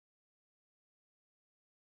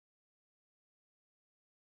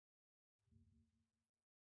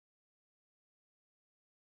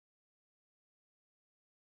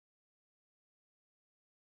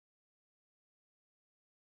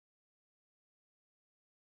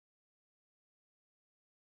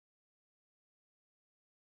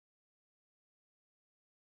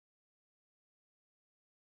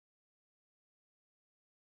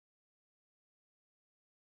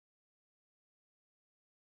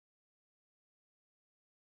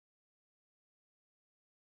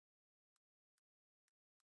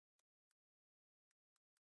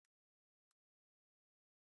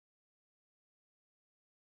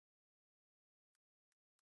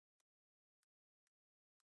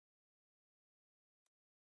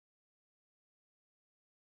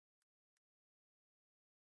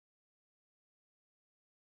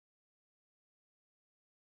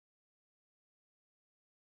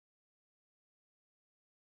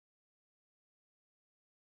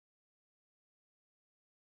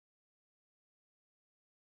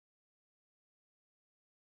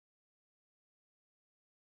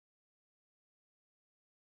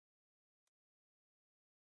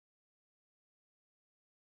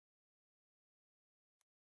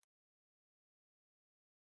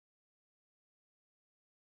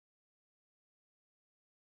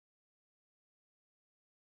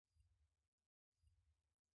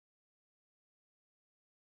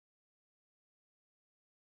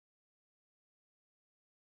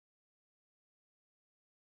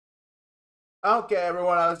Okay,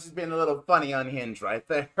 everyone, I was just being a little funny unhinged right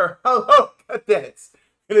there. Hello, cadets.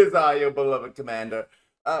 It is I, your beloved commander.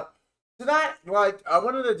 Uh, Tonight, I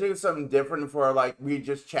wanted to do something different for, we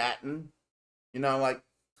just chatting.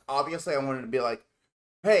 Obviously, I wanted to be like,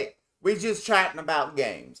 hey, we just chatting about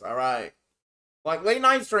games, all right? Like, late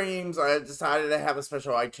night streams, I decided to have a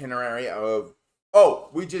special itinerary of, oh,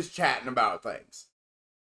 we just chatting about things.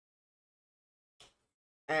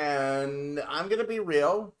 And I'm gonna be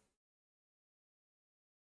real.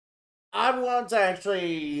 I want to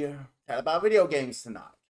actually chat about video games tonight.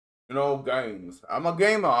 Games. I'm a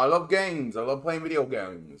gamer. I love games. I love playing video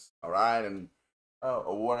games. All right, and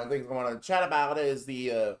one of the things I want to chat about is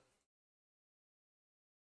the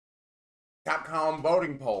Capcom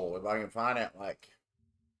voting poll. If I can find it,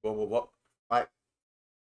 what, like,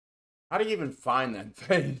 how do you even find that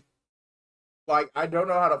thing? Like, I don't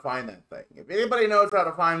know how to find that thing. If anybody knows how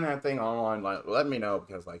to find that thing online, let me know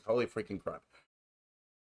because, holy freaking crap.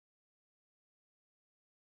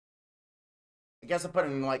 I guess I put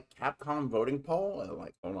in Capcom voting poll.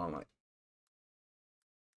 Hold on,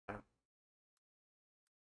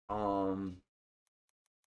 um,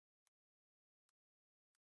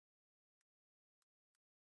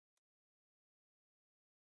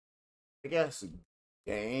 I guess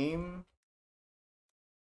game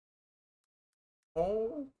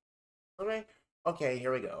poll. Okay, okay,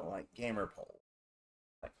 here we go. Gamer poll.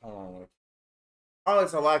 Hold on. Oh,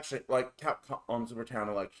 it's election. Capcom Supertown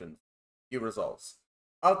elections. Few results.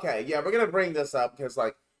 Okay, yeah, we're gonna bring this up because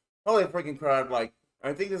holy freaking crap!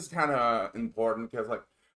 I think this is kind of important because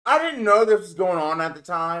I didn't know this was going on at the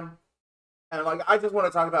time, and I just want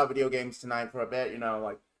to talk about video games tonight for a bit.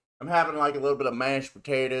 I'm having a little bit of mashed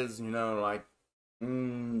potatoes.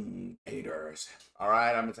 Taters. All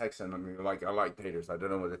right, I'm a Texan. I mean, I like taters. I don't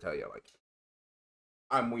know what to tell you.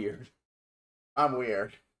 I'm weird. I'm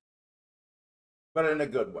weird, but in a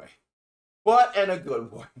good way. But in a good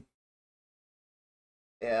way.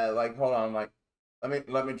 Yeah, hold on,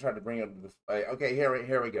 let me try to bring up the display. Okay, here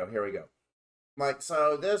we go. Here we go.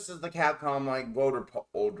 So this is the Capcom voter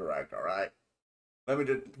poll direct. All right. Let me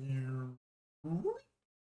just.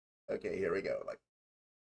 Okay, here we go.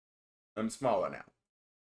 I'm smaller now.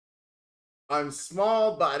 I'm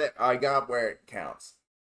small, but I got where it counts.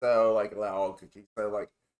 So allow all cookies. So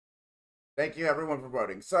thank you everyone for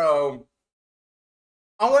voting. So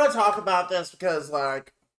I want to talk about this because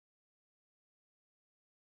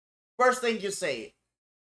first thing you see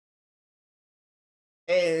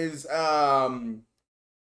is a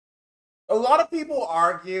lot of people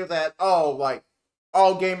argue that all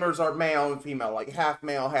gamers are male and female, half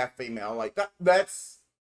male, half female. That's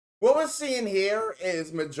what we're seeing here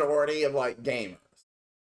is majority of gamers.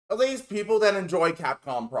 At least people that enjoy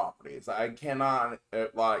Capcom properties. I cannot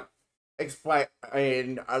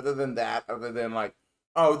explain other than that, other than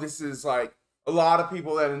oh, this is a lot of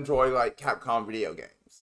people that enjoy Capcom video games.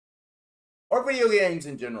 Or video games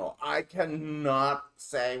in general. I cannot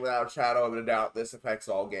say without a shadow of a doubt this affects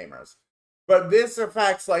all gamers. But this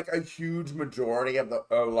affects a huge majority of the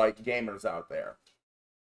gamers out there.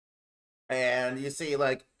 And you see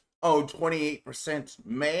 28%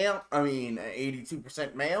 male,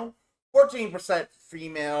 82% male, 14%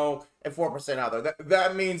 female, and 4% other.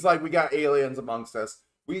 That means we got aliens amongst us.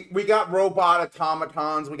 We got robot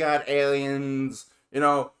automatons, we got aliens, we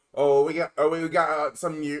got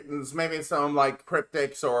some mutants, maybe some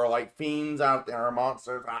cryptics or fiends out there, or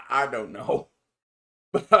monsters. I don't know.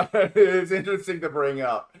 But it's interesting to bring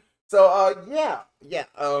up. So yeah.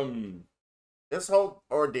 This whole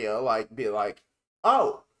ordeal be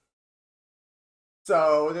oh,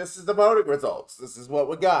 so this is the voting results. This is what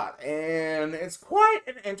we got. And it's quite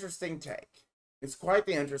an interesting take. It's quite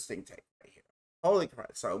the interesting take right here. Holy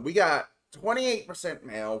crap. So we got 28%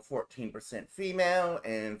 male, 14% female,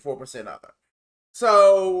 and 4% other.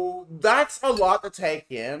 So that's a lot to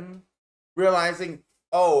take in, realizing,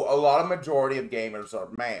 oh, a lot of majority of gamers are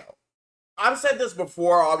male. I've said this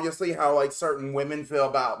before, obviously, how certain women feel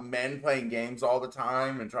about men playing games all the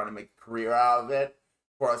time and trying to make a career out of it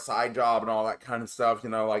for a side job and all that kind of stuff.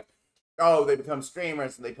 Oh, they become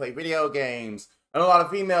streamers and they play video games. And a lot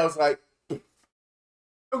of females I'm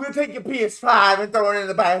gonna take your PS5 and throw it in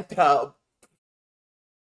the bathtub.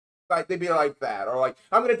 They'd be like that. Or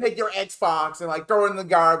I'm gonna take your Xbox and throw it in the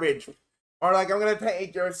garbage. Or I'm gonna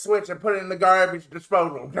take your Switch and put it in the garbage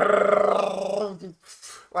disposal.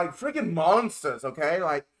 Freaking monsters, okay?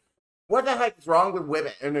 What the heck is wrong with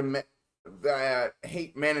women that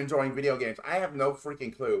hate men enjoying video games? I have no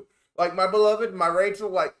freaking clue. My beloved, my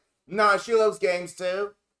Rachel, nah, she loves games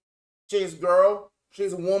too. She's a girl.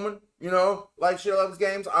 She's a woman, she loves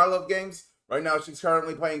games. I love games. Right now, she's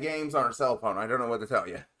currently playing games on her cell phone. I don't know what to tell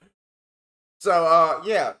you. So,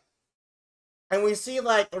 yeah. And we see,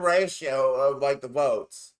 like, the ratio of, like, the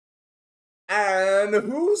votes. And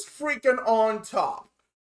who's freaking on top?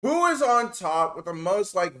 Who is on top with the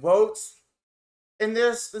most, like, votes? And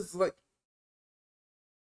this is, like...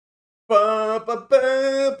 Yeah,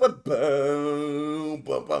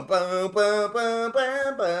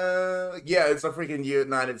 it's the freaking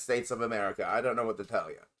United States of America. I don't know what to tell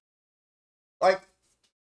you. Like,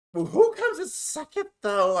 who comes in second,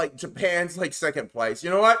 though? Like, Japan's, like, second place. You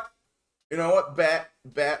know what? Bet.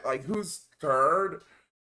 Like, who's third?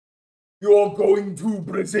 You're going to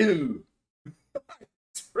Brazil.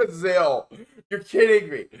 It's Brazil. You're kidding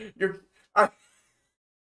me.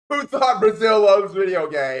 Who thought Brazil loves video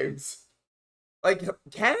games? Like,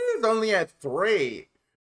 Canada's only at 3.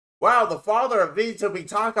 Wow, the father of Vito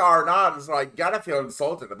Vitaka or not is like, gotta feel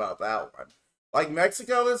insulted about that one. Like,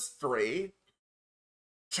 Mexico is 3.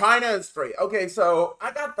 China is 3. Okay, so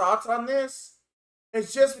I got thoughts on this.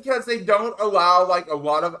 It's just because they don't allow, like, a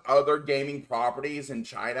lot of other gaming properties in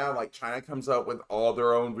China. Like, China comes up with all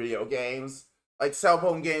their own video games. Like, cell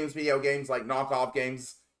phone games, video games, like, knockoff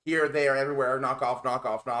games. Here, there, everywhere.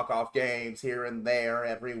 Knockoff games. Here and there,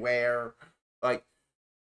 everywhere. Like,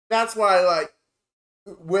 that's why, like,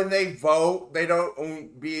 when they vote, they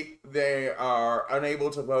are unable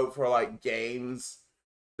to vote for, like, games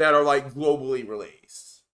that are, like, globally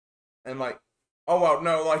released. And, like, oh, well,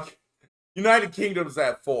 no, like, United Kingdom's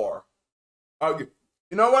at 4. You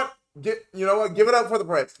know what? Give it up for the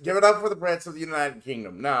Brits. Give it up for the Brits of the United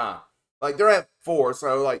Kingdom. Nah. Like, they're at 4,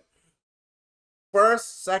 so, like,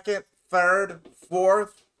 first, second, third,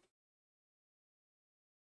 fourth.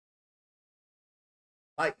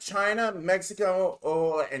 Like, China,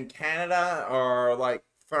 Mexico, and Canada are, like,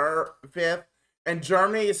 fifth. And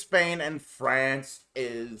Germany, Spain, and France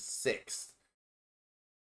is 6th.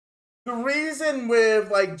 The reason with,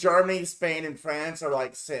 like, Germany, Spain, and France are,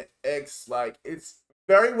 like, 6, like, it's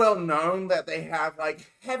very well known that they have,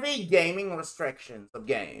 like, heavy gaming restrictions of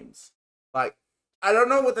games. Like, I don't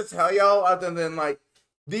know what to tell y'all other than, like,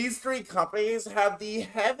 these 3 companies have the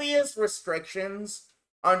heaviest restrictions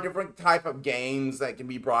on different type of games that can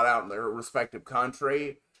be brought out in their respective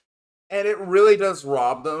country. And it really does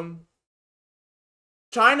rob them.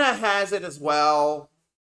 China has it as well.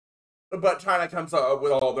 But China comes up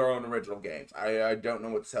with all their own original games. I don't know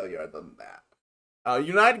what to tell you other than that.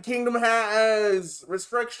 United Kingdom has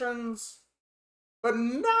restrictions, but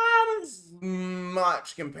not as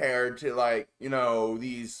much compared to, like,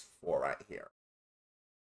 these 4 right here.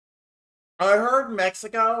 I heard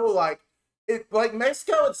Mexico, like,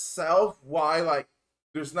 Mexico itself, why, like,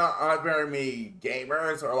 there's not very many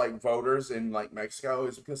gamers or, like, voters in, like, Mexico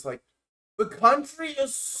is because, like, the country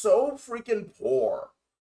is so freaking poor.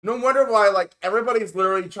 No wonder why, like, everybody's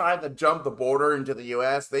literally trying to jump the border into the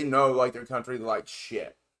U.S. They know, like, their country like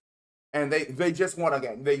shit. And they just want a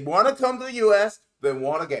game. They want to come to the U.S. They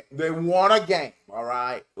want a game. They want a game, all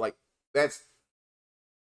right? Like, that's...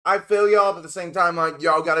 I feel y'all, but at the same time, like,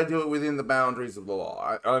 y'all got to do it within the boundaries of the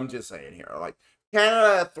law. I'm just saying here. Like,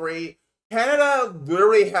 Canada at 3. Canada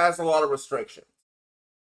literally has a lot of restrictions.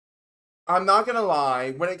 I'm not going to lie.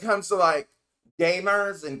 When it comes to, like,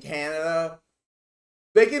 gamers in Canada...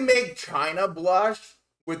 They can make China blush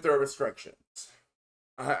with their restrictions.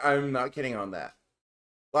 I'm not kidding on that.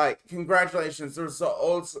 Like, congratulations. The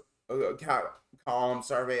results of column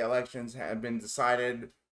survey elections have been decided.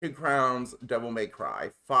 2 crowns, Devil May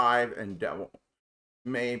Cry 5, and Devil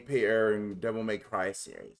May appear in Devil May Cry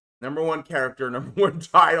series. Number 1 character, number 1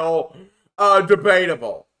 title.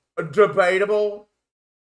 Debatable. Debatable?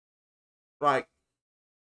 Like,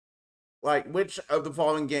 which of the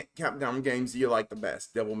following Capcom games do you like the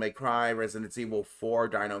best? Devil May Cry, Resident Evil 4,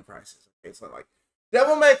 Dino Crisis. Okay, so, like,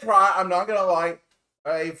 Devil May Cry, I'm not gonna lie.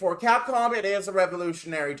 For Capcom, it is a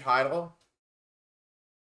revolutionary title.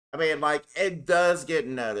 I mean, like, it does get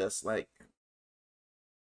noticed. Like,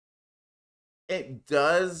 it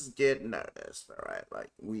does get noticed, alright?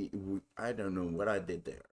 Like, I don't know what I did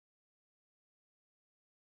there.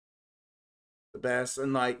 The best,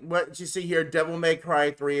 and like what you see here, Devil May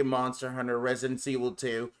Cry 3, Monster Hunter, Resident Evil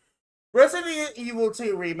 2. Resident Evil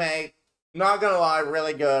 2 remake, not gonna lie,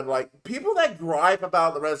 really good. Like, people that gripe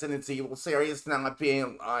about the Resident Evil series not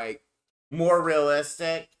being, like, more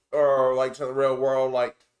realistic, or, like, to the real world,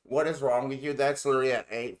 like, what is wrong with you? That's literally at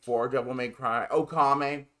 8 for Devil May Cry.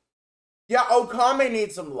 Okami. Yeah, Okami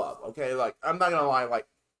needs some love, okay? Like, I'm not gonna lie, like,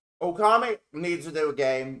 Okami needs to do a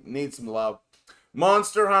game, needs some love.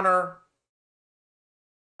 Monster Hunter,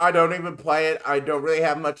 I don't even play it. I don't really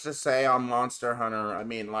have much to say on Monster Hunter. I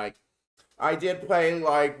mean, like, I did play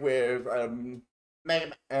like with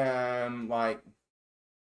Mega like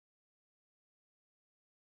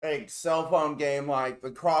a cell phone game, like the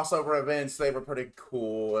crossover events, they were pretty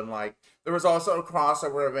cool. And like there was also a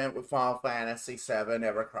crossover event with Final Fantasy VII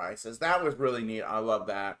Ever Crisis. That was really neat. I love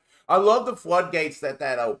that. I love the floodgates that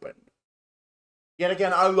opened. Yet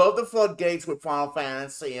again, I love the floodgates with Final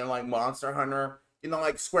Fantasy and like Monster Hunter. You know,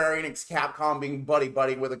 like Square Enix, Capcom being buddy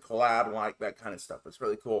with a collab, like that kind of stuff. It's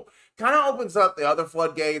really cool. Kind of opens up the other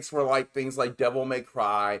floodgates for like things like Devil May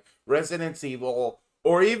Cry, Resident Evil,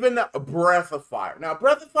 or even Breath of Fire. Now,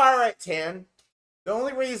 Breath of Fire at 10, the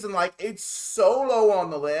only reason like it's so low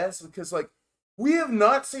on the list because like we have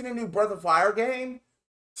not seen a new Breath of Fire game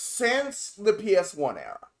since the PS1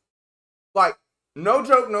 era. Like, no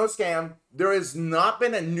joke, no scam. There has not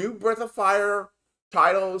been a new Breath of Fire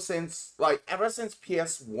title since, like, ever since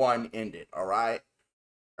PS1 ended, alright?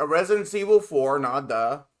 A Resident Evil 4, not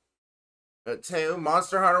duh. 2,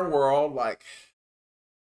 Monster Hunter World, like...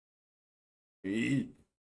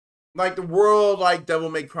 Like, the world, like, Devil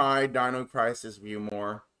May Cry, Dino Crisis, View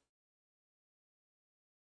more.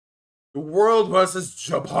 The world versus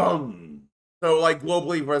Japan. So, like,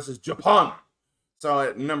 globally versus Japan.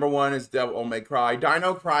 So, number 1 is Devil May Cry.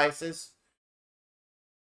 Dino Crisis.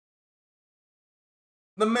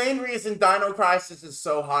 The main reason Dino Crisis is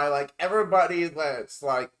so high, like, everybody that's,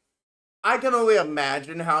 like, I can only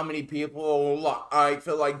imagine how many people, I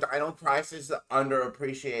feel like Dino Crisis is an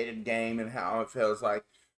underappreciated game and how it feels like,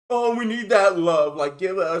 oh, we need that love, like,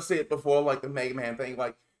 give us it before, like, the Mega Man thing.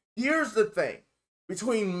 Like, here's the thing.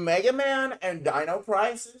 Between Mega Man and Dino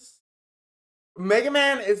Crisis, Mega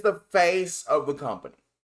Man is the face of the company.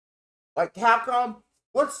 Like, Capcom,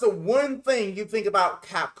 what's the one thing you think about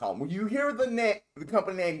Capcom? When you hear the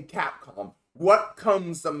company name Capcom, what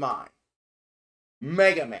comes to mind?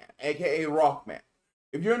 Mega Man, aka Rockman.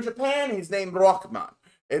 If you're in Japan, his name's Rockman.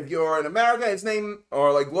 If you're in America, his name,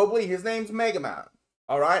 or like globally, his name's Mega Man.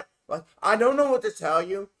 Alright? Like, I don't know what to tell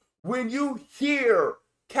you. When you hear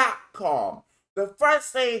Capcom, the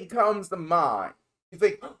first thing that comes to mind, you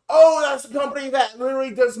think, oh, that's the company that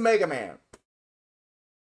literally does Mega Man.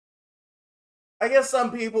 I guess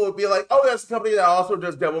some people would be like, oh, that's the company that also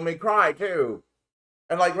does Devil May Cry, too.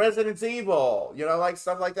 And, like, Resident Evil, you know, like,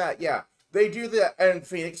 stuff like that. Yeah, they do that. And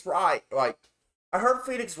Phoenix Wright, like, I heard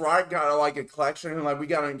Phoenix Wright got, like, a collection, and, like, we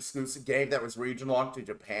got an exclusive game that was region-locked to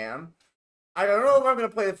Japan. I don't know if I'm going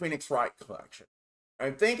to play the Phoenix Wright collection.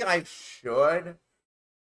 I think I should,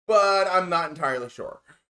 but I'm not entirely sure.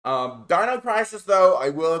 Dino Crisis, though, I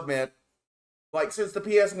will admit, like, since the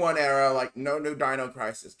PS1 era, like, no new Dino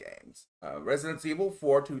Crisis games. Resident Evil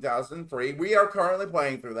 4, 2003, we are currently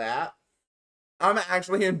playing through that. I'm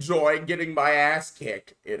actually enjoying getting my ass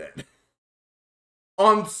kicked in it.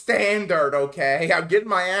 On standard, okay? I'm getting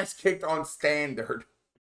my ass kicked on standard.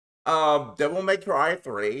 Devil May Cry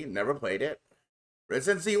 3, never played it.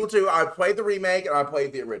 Resident Evil 2, I played the remake and I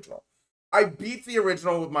played the original. I beat the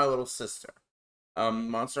original with my little sister.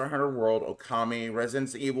 Monster Hunter World, Okami,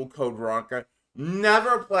 Resident Evil Code Veronica,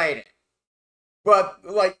 never played it. But,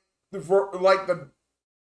 like, the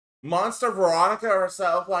Monster Veronica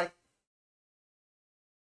herself, like,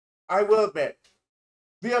 I will admit,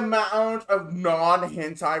 the amount of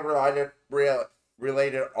non-hentai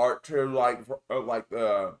related art to, like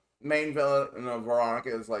the main villain of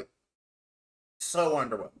Veronica is, like, so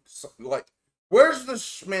underwhelming. So, like, where's the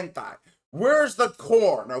Schmintai? Where's the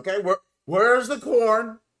corn, okay? Where's the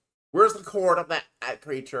corn? Where's the corn of that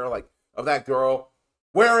creature, like, of that girl?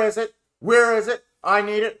 Where is it? Where is it? I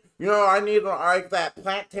need it. You know, I need like that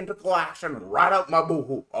plant tentacle action right up my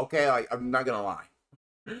boo-hoo, okay? Like, I'm not gonna lie.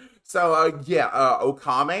 So, yeah,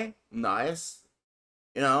 Okami, nice.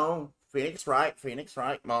 You know, Phoenix Wright,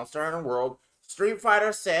 Monster Hunter World, Street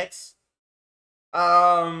Fighter 6.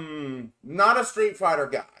 Not a Street Fighter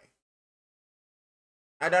guy.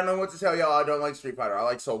 I don't know what to tell y'all. I don't like Street Fighter. I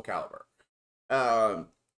like Soul Calibur.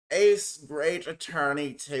 Ace Great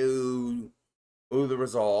Attorney 2, The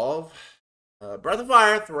Resolve. Breath of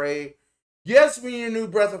Fire 3. Yes, we need a new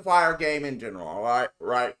Breath of Fire game in general, alright?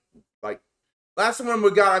 Right? Like, last one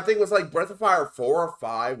we got, I think, was like Breath of Fire 4 or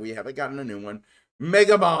 5. We haven't gotten a new one.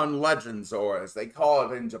 Megamon Legends, or as they call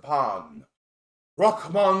it in Japan,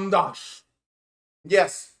 Rockman Dash.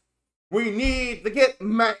 Yes, we need to get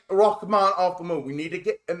Rockman off the moon. We need to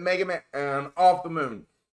get Mega Man off the moon.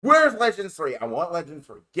 Where's Legends 3? I want Legends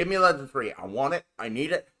 3. Give me Legends 3. I want it. I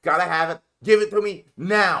need it. Gotta have it. Give it to me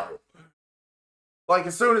now. Like,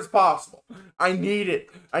 as soon as possible. I need it.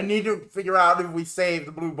 I need to figure out if we save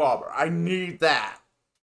the Blue Bobber. I need that.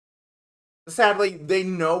 Sadly, they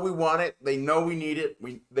know we want it. They know we need it.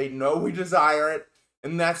 They know we desire it.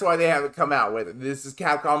 And that's why they haven't come out with it. This is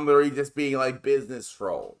Capcom literally just being like business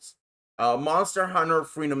trolls. Monster Hunter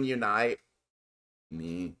Freedom Unite.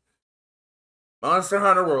 Me. Monster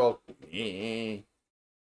Hunter World. Me.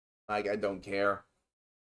 Like, I don't care.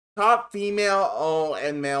 Top female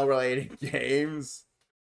and male related games.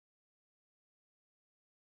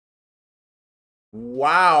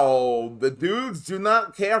 Wow. The dudes do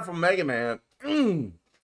not care for Mega Man.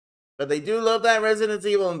 But they do love that Resident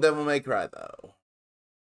Evil and Devil May Cry, though.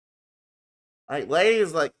 Like,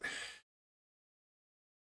 ladies, like,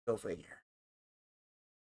 go figure.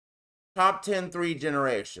 Top 10 3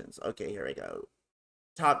 generations. Okay, here we go.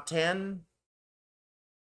 Top 10.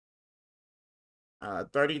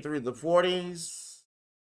 30 through the 40s.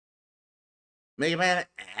 Mega Man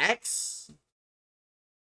X.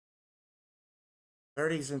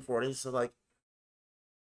 30s and 40s. So, like,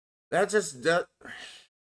 that just does.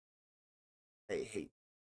 I hate,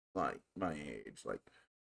 like, my age. Like,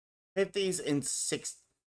 50s and 60s.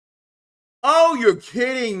 Oh, you're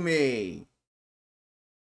kidding me.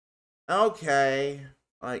 Okay.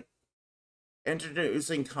 Like,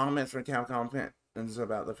 introducing comments from Capcom fans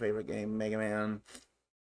about the favorite game, Mega Man.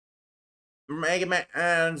 Mega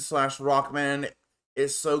Man slash Rockman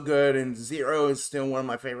is so good, and Zero is still one of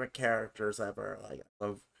my favorite characters ever. Like,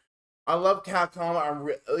 I love Capcom. I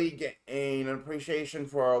really gain an appreciation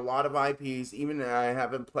for a lot of IPs, even though I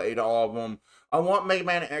haven't played all of them. I want Mega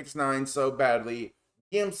Man X9 so badly.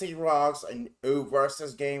 DMC rocks, and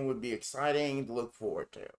versus game would be exciting to look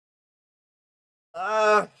forward to.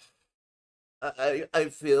 I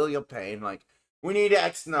feel your pain. Like, we need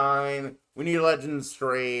X9, we need Legends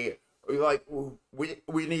 3. We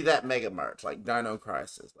need that mega merch, like Dino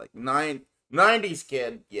Crisis, like 90s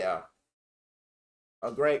kid, yeah.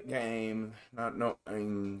 A great game.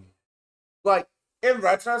 Like, in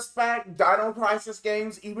retrospect, Dino Crisis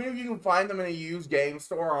games, even if you can find them in a used game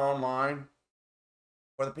store or online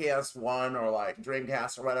for the PS1 or like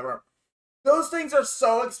Dreamcast or whatever, those things are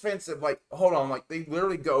so expensive. Like, hold on, like they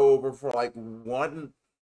literally go over for like one.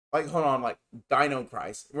 Like, hold on, like Dino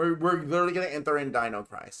Crisis. We're literally gonna enter in Dino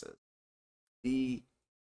Crisis. The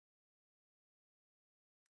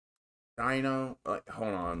Dino, like,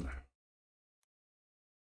 hold on.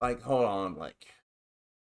 Like, hold on, like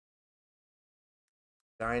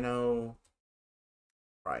Dino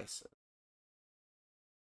Crisis.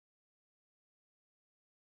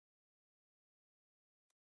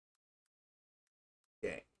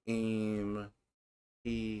 Game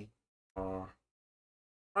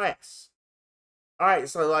price. Alright,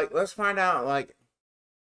 so like let's find out, like,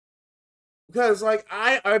 because like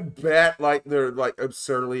I bet like they're like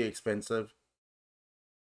absurdly expensive.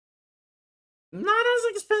 Not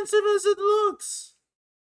as expensive as it looks.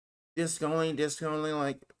 Disc only,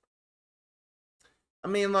 like, I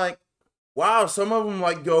mean, like, wow, some of them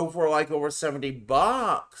like go for like over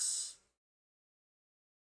 $70.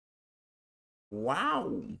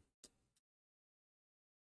 Wow.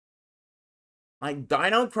 Like,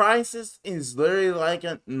 Dino Crisis is literally like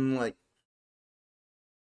like,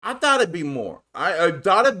 I thought it'd be more. I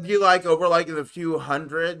thought it'd be like over like in a few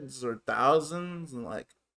hundreds or thousands, and like,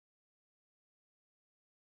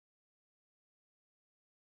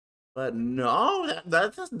 but no,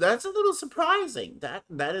 that's a little surprising.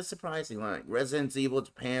 That is surprising. Like Resident Evil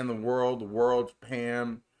Japan, the world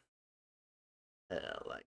Japan.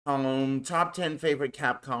 Like, top 10 favorite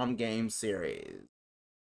Capcom game series.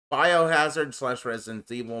 Biohazard /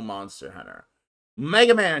 Resident Evil, Monster Hunter.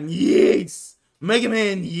 Mega Man, yes! Mega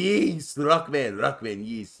Man, yes! Rockman,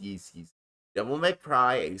 yes. Devil May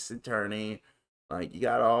Cry, Ace Attorney. Like, you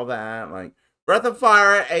got all that. Like, Breath of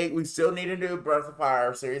Fire 8, we still need to do Breath of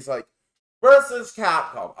Fire series. Like, versus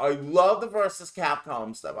Capcom. I love the versus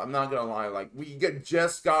Capcom stuff. I'm not gonna lie. Like, we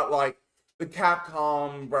just got, like, the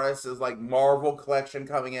Capcom versus, like, Marvel collection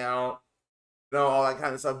coming out. You know, all that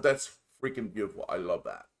kind of stuff. That's freaking beautiful. I love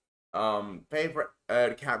that. Favorite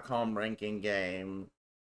Capcom ranking game.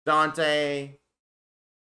 Dante.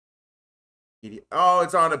 Oh,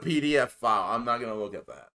 it's on a PDF file. I'm not gonna look at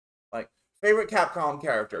that. Like, favorite Capcom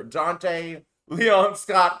character. Dante, Leon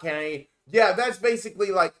Scott Kennedy. Yeah, that's basically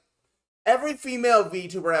like every female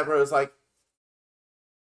VTuber ever is like,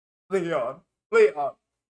 Leon.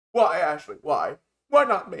 Why, Ashley? Why? Why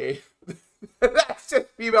not me? That's just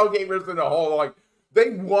female gamers in a whole, like,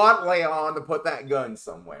 they want Leon to put that gun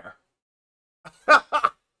somewhere.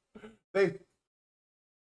 they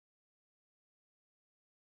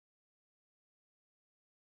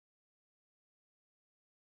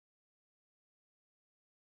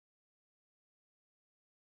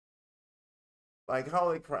like,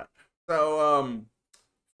 holy crap. So,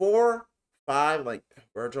 for 5, like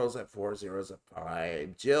Virgil's at 4, Zero's at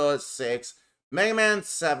 5, Jill at 6, Mega Man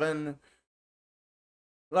 7.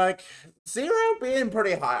 Like, Zero being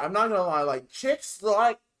pretty high. I'm not gonna lie, like, chicks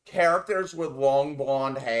like characters with long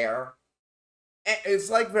blonde hair. It's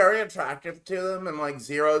like very attractive to them, and like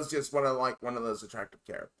Zero's just one of those attractive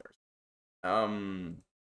characters. Um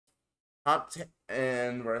Top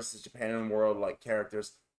 10 versus Japan and World like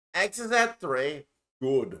characters. X is at 3.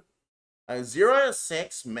 Good. Zero at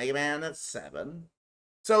 6. Mega Man at 7.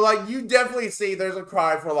 So like you definitely see there's a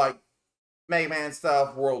cry for like Mega Man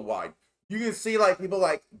stuff worldwide. You can see like people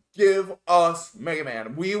like give us Mega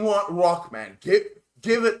Man. We want Rockman.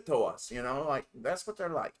 Give it to us. You know, like that's what they're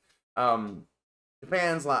like.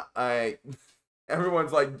 Japan's like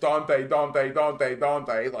everyone's like Dante.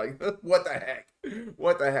 Like what the heck?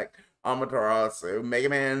 What the heck? Amaterasu, Mega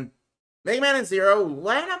Man and Zero,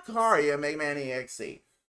 Lanakaria, Mega Man EXE.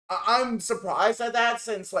 I'm surprised at that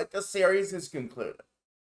since like the series is concluded.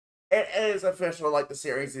 It is official, like the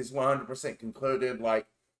series is 100% concluded. Like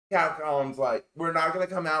Capcom's like, we're not gonna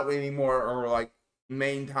come out with any more or like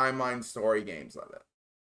main timeline story games of it.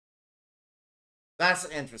 That's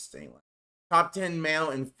interesting. Top 10 male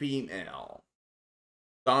and female.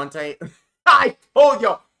 Dante. I told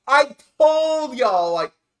y'all,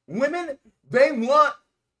 like, women, they want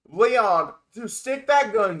Leon to stick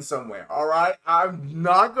that gun somewhere, alright? I'm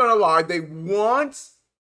not gonna lie, they want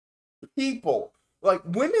people. Like,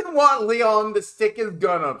 women want Leon to stick his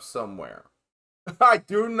gun up somewhere. I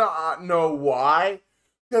do not know why.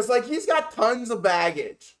 Because, like, he's got tons of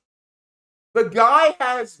baggage. The guy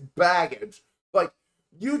has baggage. Like,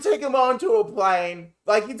 you take him onto a plane,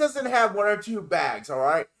 like, he doesn't have 1 or 2 bags,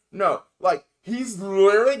 alright? No, like, he's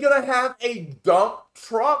literally gonna have a dump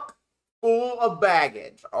truck full of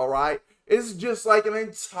baggage, alright? It's just like an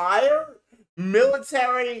entire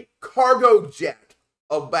military cargo jet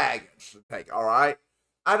of baggage to take, alright?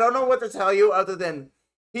 I don't know what to tell you other than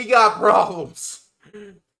he got problems.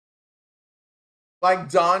 Like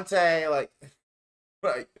Dante, like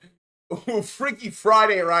Freaky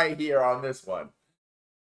Friday right here on this one.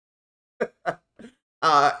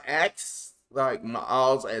 X, like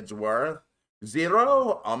Miles Edgeworth.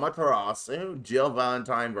 Zero, Amaterasu. Jill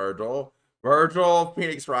Valentine, Virgil,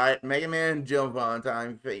 Phoenix Wright. Mega Man, Jill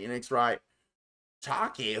Valentine, Phoenix Wright.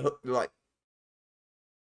 Chalky, like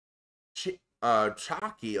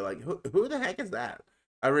Chalky, like who the heck is that?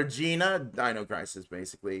 Regina, Dino Crisis,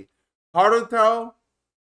 basically. Haruto.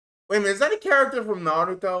 Wait a minute, is that a character from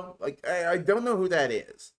Naruto? Like I don't know who that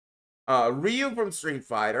is. Ryu from Street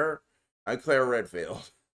Fighter. Claire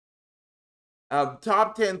Redfield.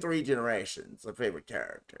 Top 10 3 generations of favorite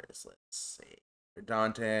characters. Let's see.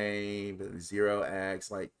 Dante, Zero X,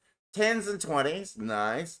 like 10s and 20s,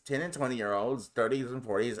 nice. 10 and 20-year-olds, 30s and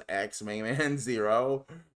 40s, X, Mega Man, Zero,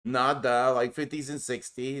 Nada, like 50s and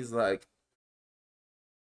 60s, like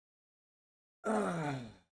Mega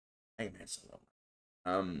Man so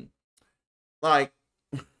like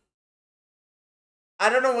I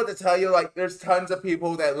don't know what to tell you. Like, there's tons of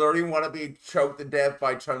people that literally want to be choked to death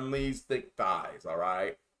by Chun-Li's thick thighs,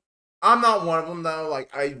 alright? I'm not one of them, though. Like,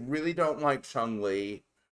 I really don't like Chun-Li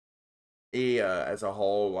as a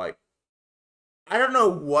whole. Like, I don't know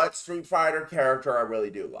what Street Fighter character I really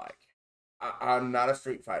do like. I'm not a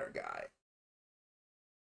Street Fighter guy.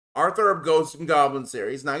 Arthur of Ghosts and Goblins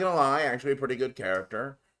series, not gonna lie, actually a pretty good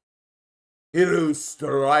character. Hiru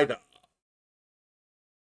Strider.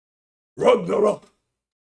 Ragnarok.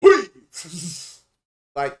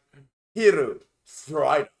 Like Hiru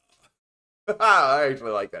Strider. I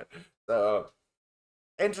actually like that. So,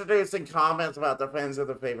 introducing comments about the fans of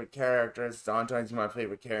the favorite characters. Dante's my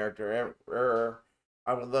favorite character ever.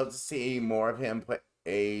 I would love to see more of him play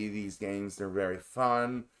these games. They're very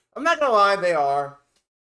fun. I'm not gonna lie, they are.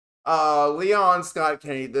 Leon Scott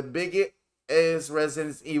Kennedy, the biggest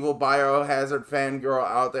Resident Evil Biohazard fangirl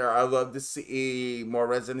out there. I love to see more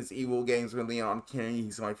Resident Evil games with Leon Kennedy.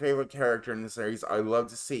 He's my favorite character in the series. I love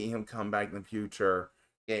to see him come back in the future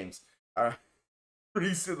games. I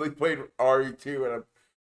recently played RE2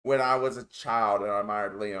 when I was a child, and I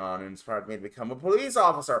admired Leon and inspired me to become a police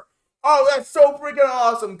officer. Oh, that's so freaking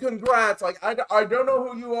awesome! Congrats! Like, I don't know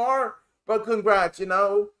who you are, but congrats, you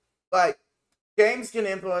know? Like, games can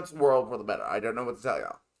influence the world for the better. I don't know what to tell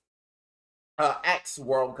y'all. X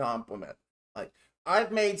World Compliment. Like,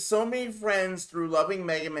 I've made so many friends through loving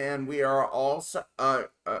Mega Man. We are all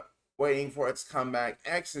waiting for its comeback.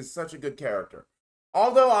 X is such a good character.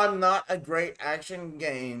 Although I'm not a great action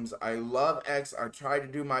games, I love X. I try to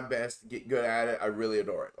do my best to get good at it. I really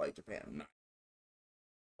adore it. Like Japan.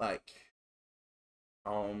 Like,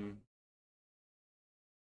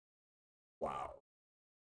 wow.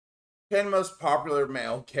 10 most popular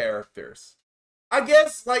male characters. I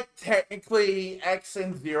guess, like, technically, X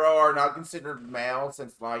and Zero are not considered male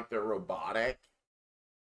since, like, they're robotic.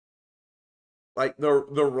 Like, they're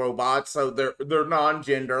robots, so they're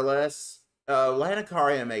non-genderless.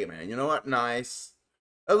 Lanakari and Mega Man, you know what? Nice.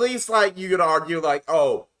 At least, like, you could argue, like,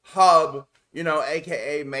 oh, Hub, you know,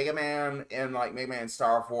 aka Mega Man and, like, Mega Man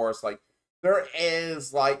Star Force, like, there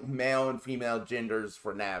is, like, male and female genders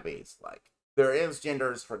for Navis. Like, there is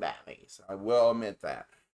genders for Navis. I will admit that.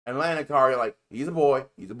 And Lanakari, like, he's a boy.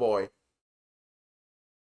 He's a boy.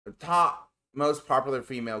 The top most popular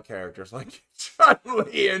female characters, like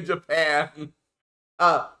Chun-Li in Japan.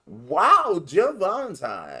 Wow, Jill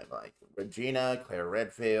Valentine. Like, Regina, Claire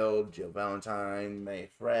Redfield, Jill Valentine, May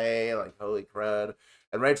Frey, like, holy crud.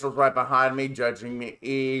 And Rachel's right behind me, judging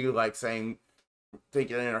me, like, saying,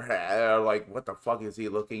 thinking in her head, like, what the fuck is he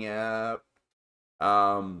looking at?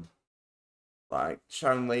 Like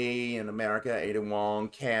Chun-Li in America, Ada Wong,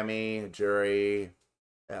 Cammy, Jury,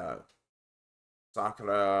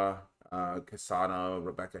 Sakura, Kasano,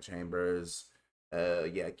 Rebecca Chambers,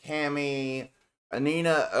 yeah, Cammy,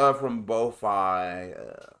 Anina from Bofi,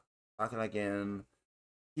 Sakura again,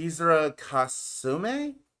 Kizura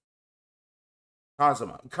Kasume?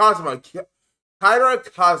 Kazuma,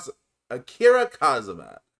 Akira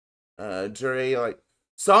Kazuma, Jury, like,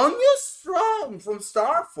 Sonya Strong from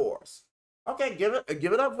Star Force. Okay, give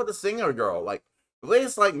it up for the singer girl. Like, at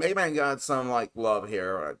least, like, Mega Man got some, like, love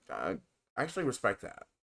here. I actually respect that.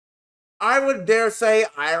 I would dare say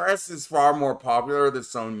Iris is far more popular than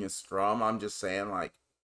Sonya Strum. I'm just saying, like,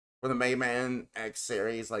 for the Mega Man X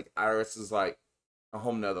series, like, Iris is, like, a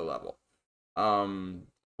whole nother level.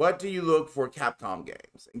 What do you look for Capcom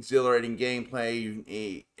games? Exhilarating gameplay,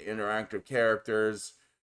 unique interactive characters,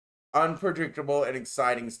 unpredictable and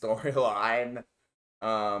exciting storyline,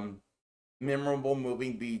 memorable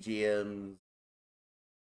moving BGMs,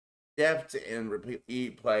 depth and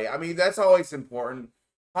repeat play. I mean, that's always important.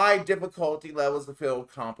 High difficulty levels to feel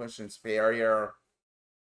accomplished and superior.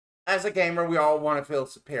 As a gamer, we all want to feel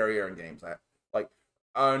superior in games. Like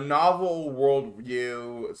a novel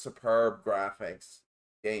worldview, superb graphics,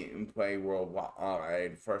 gameplay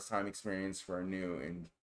worldwide, first time experience for new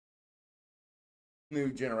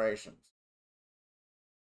generations.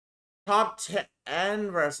 Top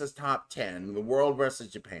 10 versus top 10. The world versus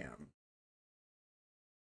Japan.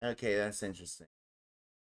 Okay, that's interesting.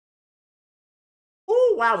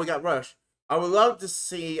 Oh, wow, we got Rush. I would love to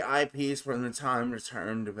see IPs from the time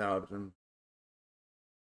Return developed them.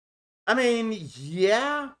 I mean,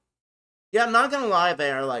 yeah. Yeah, I'm not gonna lie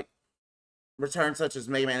there. Like, Return such as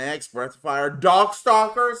Mega Man X, Breath of Fire,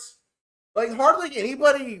 Darkstalkers. Like, hardly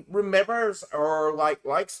anybody remembers or, like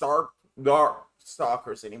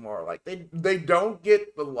Darkstalkers anymore. Like, they don't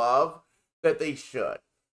get the love that they should.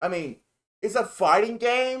 I mean, it's a fighting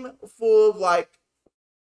game full of, like,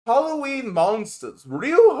 Halloween monsters.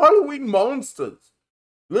 Real Halloween monsters.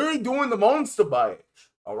 Literally doing the monster bite.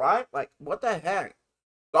 Alright? Like, what the heck?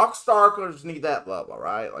 Darkstalkers need that love,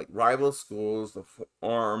 alright? Like, rival schools, the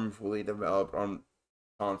farm fully developed on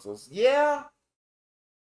consoles. Yeah.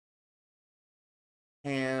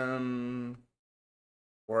 Japan.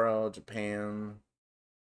 World, Japan.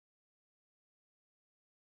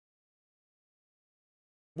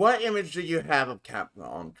 What image do you have of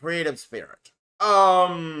Capcom? Creative spirit. I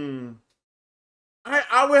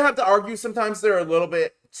would have to argue sometimes they're a little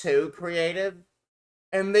bit too creative,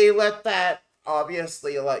 and they let that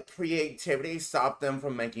obviously, like, creativity stop them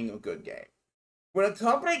from making a good game. When a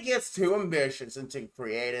company gets too ambitious and too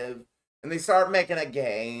creative, and they start making a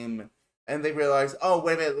game, and they realize, oh,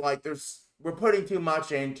 wait a minute, like, we're putting too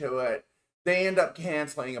much into it, they end up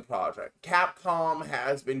canceling a project. Capcom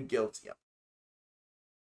has been guilty of.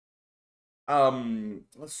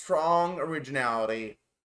 Strong originality.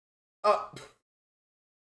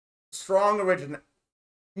 Strong original.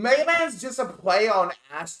 Mega Man's just a play on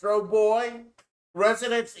Astro Boy.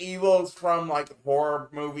 Resident Evil's from, like, horror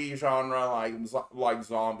movie genre, like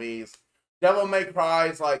zombies. Devil May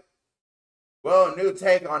Cry's like, well, a new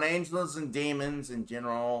take on angels and demons in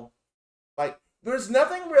general. Like, there's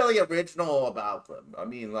nothing really original about them. I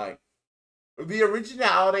mean, like, the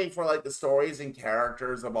originality for, like, the stories and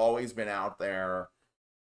characters have always been out there.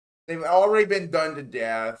 They've already been done to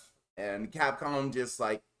death, and Capcom just,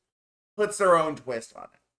 like, puts their own twist on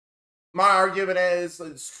it. My argument is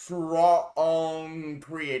a strong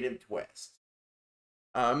creative twist.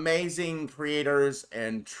 Amazing creators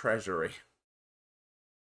and treasury.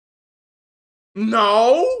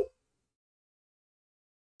 No!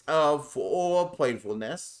 For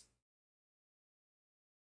playfulness.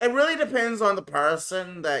 It really depends on the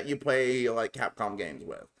person that you play, like, Capcom games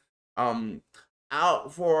with.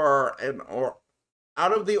 out for an or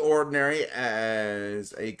out of the ordinary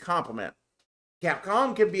as a compliment.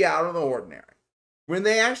 Capcom can be out of the ordinary. When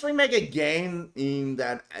they actually make a game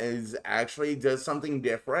that is actually does something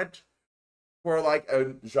different for like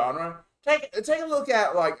a genre, take a look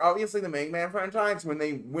at like obviously the Mega Man franchise when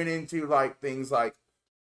they went into like things like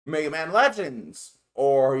Mega Man Legends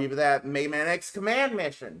or even that Mega Man X Command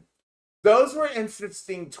mission. Those were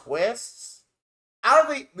interesting twists.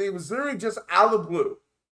 It was literally just out of the blue.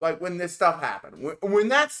 Like when this stuff happened. When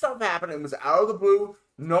that stuff happened, it was out of the blue.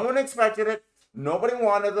 No one expected it. Nobody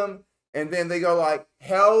wanted them. And then they go like,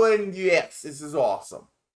 hell and yes, this is awesome.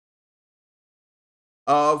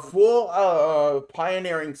 Full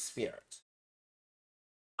pioneering spirit.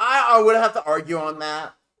 I would have to argue on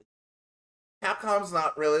that. Capcom's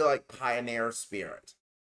not really like pioneer spirit.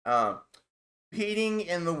 Competing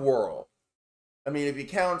in the world. I mean, if you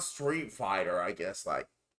count Street Fighter, I guess, like,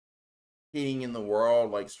 competing in the world,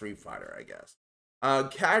 like Street Fighter, I guess.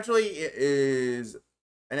 Casually, it is,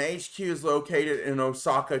 an HQ is located in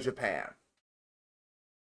Osaka, Japan.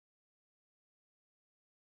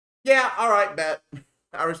 Yeah, alright, bet.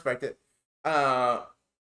 I respect it.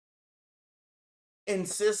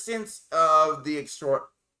 Insistence of the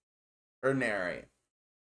extraordinary.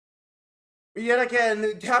 But yet again,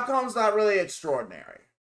 Capcom's not really extraordinary.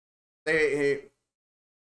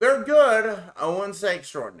 They're good, I wouldn't say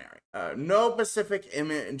extraordinary. No specific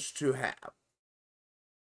image to have.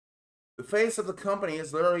 The face of the company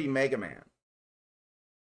is literally Mega Man.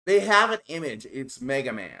 They have an image, it's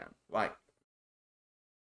Mega Man. Like,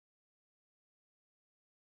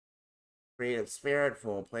 creative spirit,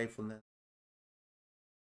 full playfulness.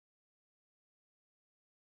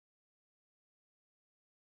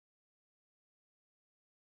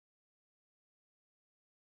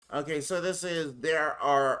 Okay, so this is, there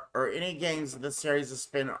are any games in the series of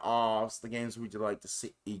spin-offs, the games would you like to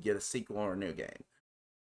see get a sequel or a new game?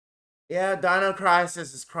 Yeah, Dino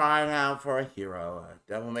Crisis is crying out for a hero.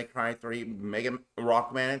 Devil May Cry 3,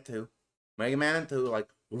 Rockman 2. Mega Man 2, like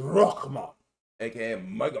Rockman, aka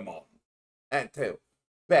Mega Man and 2.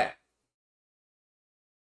 Bet.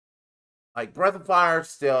 Like Breath of Fire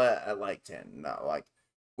still at like 10. No, like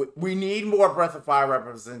we need more Breath of Fire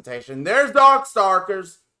representation. There's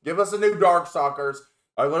Darkstalkers. Give us a new Darkstalkers.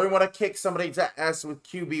 I literally want to kick somebody's ass with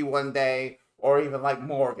QB one day, or even like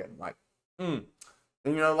Morgan. Like, you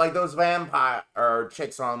know, like those vampire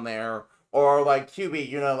chicks on there, or like QB.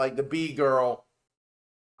 You know, like the B girl.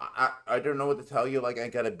 I don't know what to tell you. Like I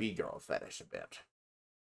got a B girl fetish a bit.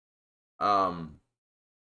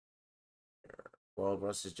 World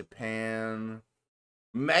versus Japan.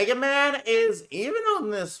 Mega Man is even on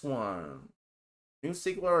this one. New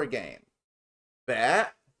sequel or a game?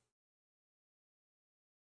 Bet.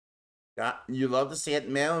 You love to see it,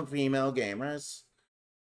 male and female gamers.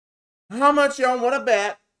 How much y'all want to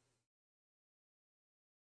bet?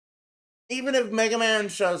 Even if Mega Man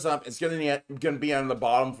shows up, it's gonna be on the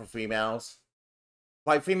bottom for females.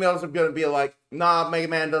 Like females are gonna be like, nah, Mega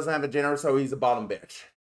Man doesn't have a gender, so he's a bottom bitch.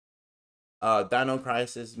 Dino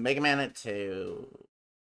Crisis, Mega Man at 2.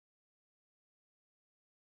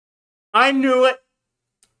 I knew it.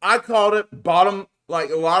 I called it. Bottom.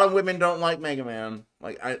 Like a lot of women don't like Mega Man.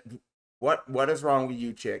 Like what is wrong with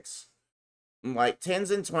you chicks? Like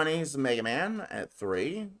 10s and 20s, Mega Man at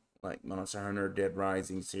 3. Like Monster Hunter, Dead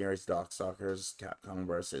Rising series, Darkstalkers, Capcom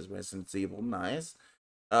vs. Resident Evil, nice.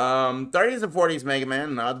 30s and 40s Mega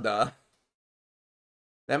Man, not duh.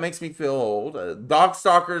 That makes me feel old.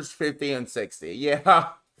 Darkstalkers 50 and 60. Yeah.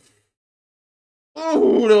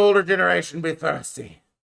 Ooh, the older generation be thirsty.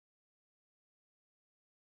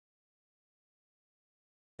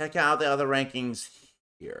 Check out the other rankings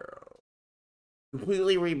here.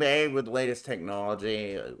 Completely remade with the latest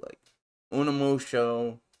technology, like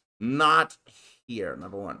Onimusha, not here,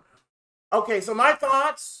 number 1. Okay, so my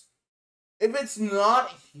thoughts, if it's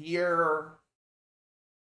not here,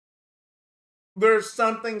 there's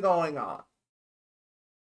something going on.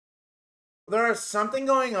 There is something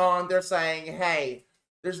going on. They're saying, hey,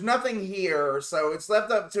 there's nothing here, so it's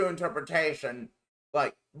left up to interpretation.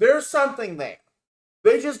 Like, there's something there.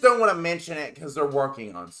 They just don't want to mention it because they're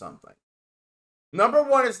working on something. Number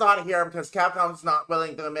 1 is not here because Capcom's not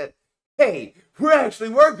willing to admit, hey,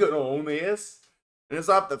 we're good on this. And it's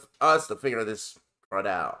up to us to figure this crud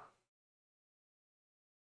out.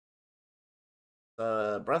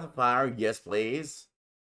 Breath of Fire, yes, please.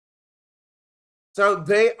 So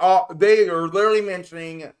they are literally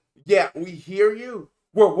mentioning, yeah, we hear you.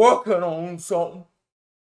 We're working on something,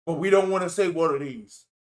 but we don't want to say what it is.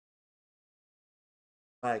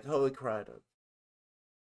 Like, holy crud.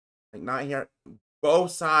 Like, not here.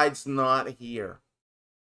 Both sides not here.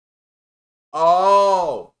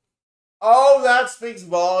 Oh. Oh, that speaks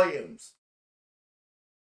volumes.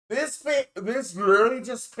 This literally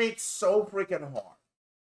just speaks so freaking hard.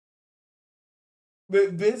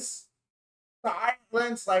 This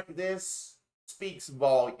silence like this speaks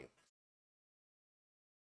volumes.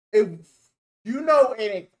 If you know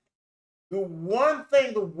anything, the one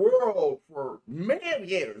thing the world for many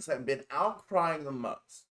years have been outcrying the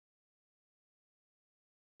most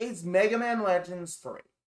is Mega Man Legends 3.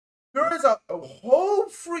 There is a whole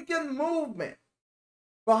freaking movement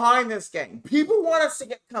behind this game. People want to see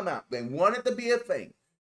it come out. They want it to be a thing.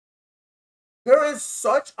 There is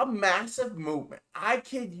such a massive movement, I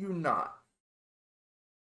kid you not,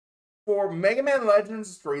 for Mega Man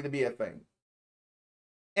Legends 3 to be a thing.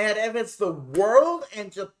 And if it's the world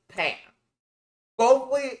and Japan,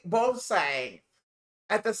 both saying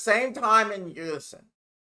at the same time in unison,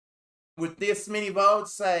 with this many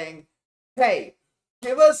votes saying, hey,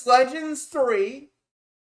 give us Legends 3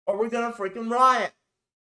 or we're gonna freaking riot.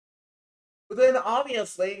 But then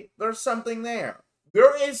obviously there's something there.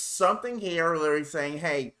 There is something here literally saying,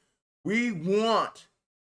 hey, we want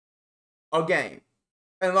a game.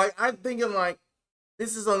 And like I'm thinking like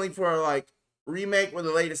this is only for like remake with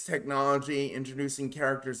the latest technology, introducing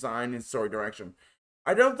character design and story direction.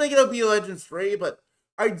 I don't think it'll be Legends 3, but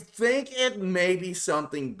I think it may be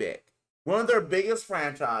something big. One of their biggest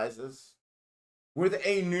franchises with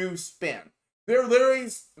a new spin. They're literally,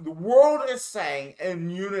 the world is saying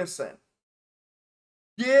in unison,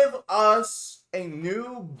 give us a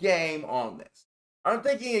new game on this. I'm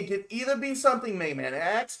thinking it could either be something Mega Man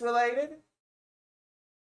X related,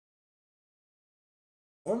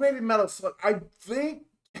 or maybe Metal Slug. I think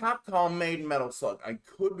Capcom made Metal Slug. I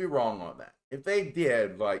could be wrong on that. If they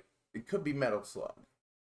did, like, it could be Metal Slug.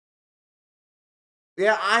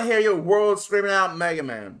 Yeah, I hear your world screaming out Mega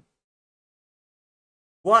Man.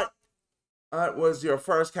 What was your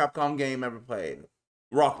first Capcom game ever played?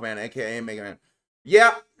 Rockman, aka Mega Man.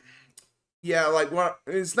 Yeah. Yeah, like,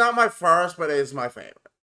 it's not my first, but it is my favorite.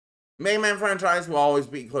 Mega Man franchise will always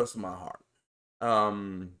be close to my heart.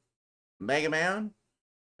 Mega Man?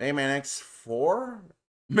 Mega Man X4?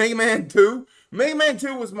 Mega Man 2? Mega Man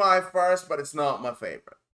 2 was my first, but it's not my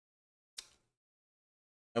favorite.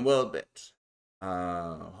 A little bit.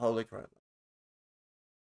 Holy crap.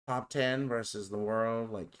 Top 10 versus the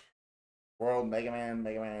world, like World, Mega Man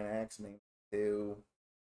X, Mega Man 2.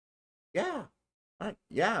 Yeah.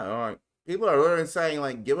 Yeah, alright. People are literally saying,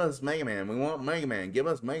 like, give us Mega Man. We want Mega Man. Give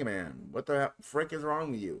us Mega Man. What the frick is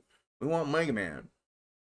wrong with you? We want Mega Man.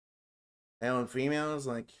 Male and females,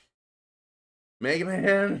 like, Mega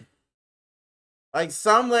Man. Like,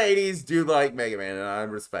 some ladies do like Mega Man, and I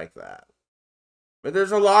respect that. But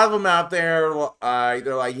there's a lot of them out there,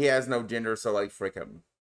 they're like, he has no gender, so, like, frick him.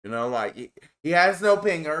 You know, like, he has no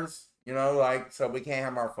pingers, you know, like, so we can't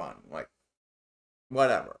have our fun. Like,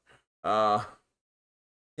 whatever.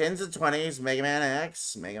 Tens and 20s, Mega Man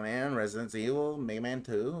X, Mega Man, Resident Evil, Mega Man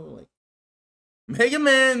 2, like, Mega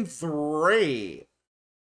Man 3.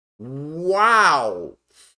 Wow.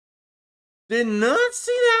 Did not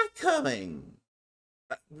see that coming.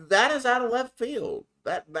 That is out of left field.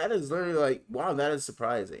 That is literally like, wow, that is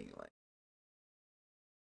surprising. Like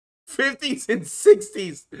 50s and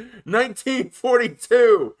 60s,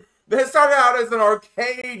 1942. That started out as an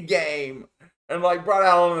arcade game and like brought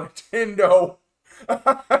out on Nintendo.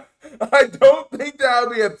 I don't think that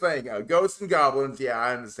would be a thing. Ghosts and Goblins, yeah,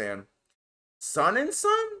 I understand. Sun and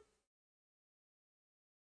Sun?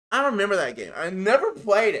 I don't remember that game. I never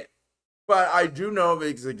played it, but I do know of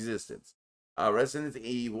its existence. Resident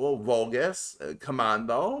Evil, Vulgus,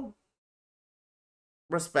 Commando,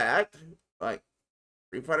 respect, like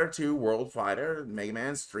Street Fighter 2, World Fighter, Mega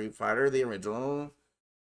Man, Street Fighter, the original,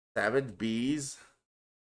 Savage Bees.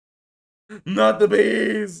 Not the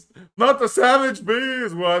bees! Not the Savage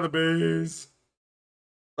Bees! Why the bees?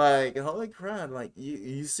 Like, holy crap, like,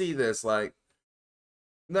 you see this, like,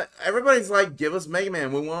 everybody's like, give us Mega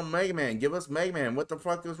Man, we want Mega Man, give us Mega Man, what the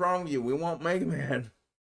fuck is wrong with you? We want Mega Man.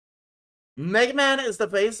 Mega Man is the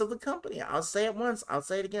face of the company. I'll say it once, I'll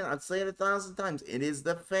say it again, I'll say it 1,000 times. It is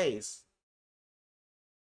the face.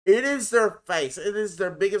 It is their face. It is their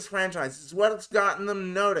biggest franchise. It's what's gotten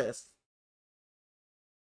them noticed.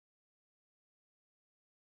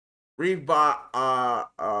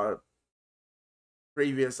 Rebought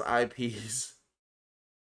previous IPs.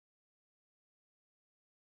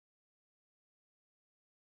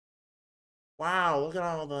 Wow, look at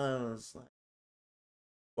all those.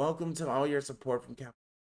 Welcome to all your support from Capcom.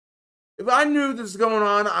 If I knew this was going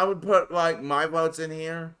on, I would put like my votes in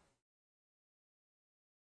here.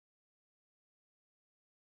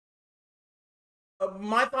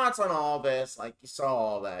 my thoughts on all this, like you saw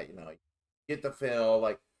all that, you know, you get the feel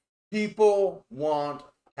like people want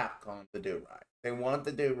Capcom to do right. They want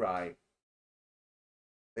to do right.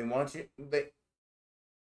 They want you. The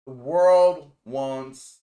world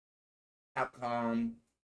wants Capcom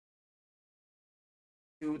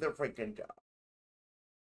to do their freaking job.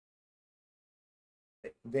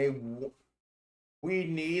 We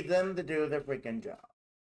need them to do their freaking job.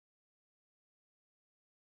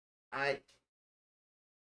 I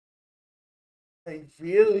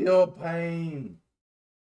feel your pain.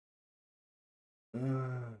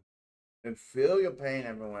 I feel your pain,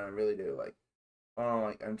 everyone. I really do. Like, oh,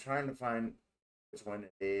 like I'm trying to find which one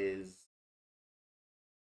it is.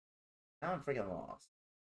 Now I'm freaking lost.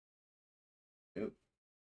 Oop.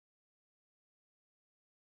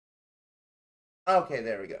 Okay,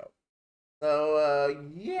 there we go. So,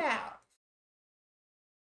 yeah.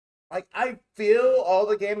 Like, I feel all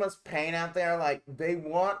the gamers' pain out there. Like, they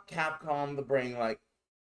want Capcom to bring, like,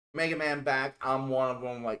 Mega Man back. I'm one of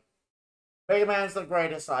them. Like, Mega Man's the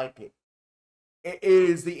greatest IP. It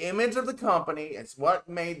is the image of the company. It's what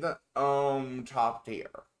made the top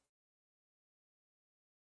tier.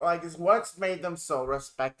 Like, it's what's made them so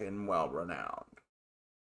respected and well renowned.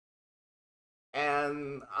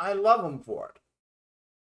 And I love them for it.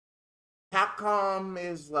 Capcom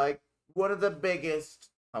is like one of the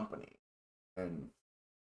biggest companies and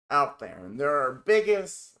out there, and their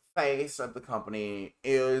biggest face of the company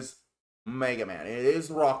is Mega Man. It is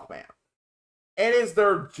Rockman. It is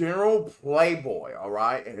their general playboy,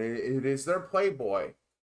 alright? It is their playboy.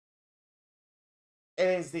 It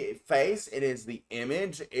is the face, it is the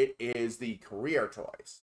image, it is the career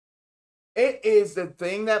choice. It is the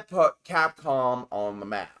thing that put Capcom on the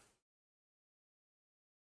map.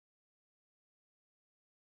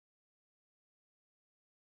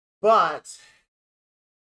 But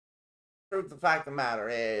the fact of the matter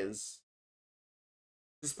is,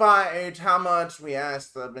 despite how much we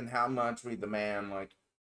ask them and how much we demand, like,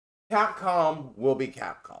 Capcom will be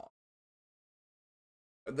Capcom.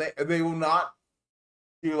 They will not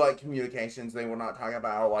do, like, communications. They will not talk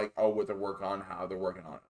about, like, oh, what they're working on, how they're working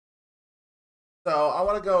on it. So I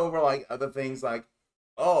want to go over, like, other things like,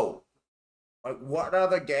 oh, like, what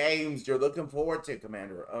other games you're looking forward to,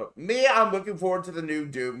 Commander? Me, I'm looking forward to the new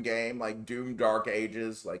Doom game, like Doom Dark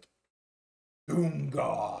Ages, like Doom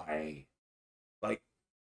Guy. Like,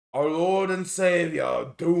 our Lord and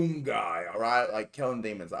Savior, Doom Guy, alright? Like, killing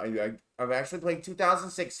demons. I've actually played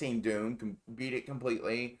 2016 Doom, beat it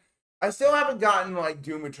completely. I still haven't gotten, like,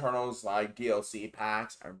 Doom Eternal's, like, DLC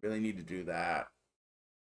packs. I really need to do that.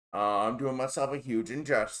 I'm doing myself a huge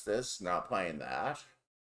injustice not playing that.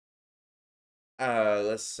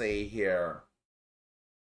 Let's see here.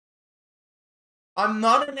 I'm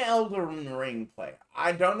not an Elden Ring player.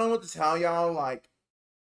 I don't know what to tell y'all. Like,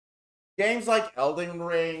 games like Elden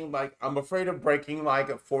Ring, like, I'm afraid of breaking, like,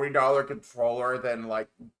 a $40 controller, then, like,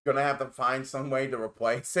 gonna have to find some way to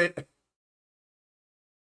replace it.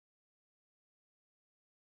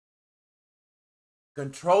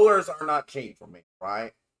 Controllers are not cheap for me,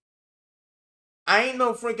 right? I ain't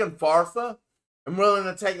no freaking Farfa. I'm willing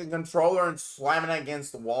to take a controller and slam it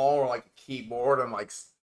against the wall or, like, a keyboard and, like,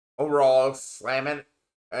 overall slam it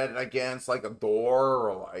against, like, a door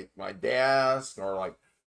or, like, my desk or, like,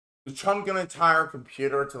 chunk an entire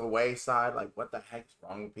computer to the wayside. Like, what the heck's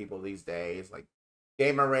wrong with people these days? Like,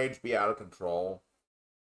 gamer rage be out of control.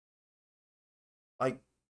 Like,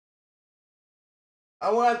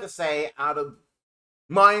 I would have to say, out of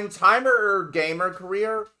my entire gamer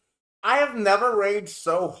career, I have never raged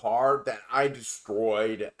so hard that I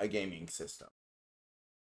destroyed a gaming system.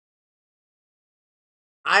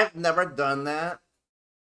 I've never done that,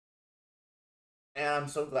 and I'm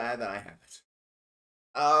so glad that I haven't.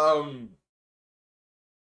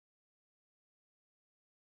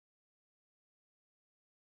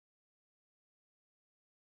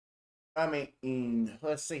 I mean,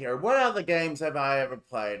 let's see here. What other games have I ever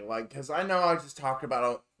played? Like, because I know I just talked about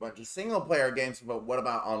a bunch of single-player games, but what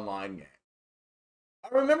about online games? I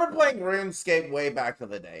remember playing RuneScape way back in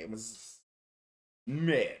the day. It was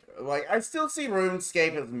mid. Like, I still see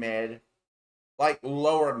RuneScape as mid. Like,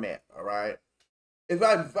 lower mid, alright? If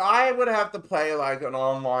I would have to play, like, an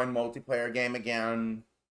online multiplayer game again,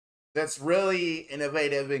 that's really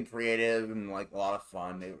innovative and creative and, like, a lot of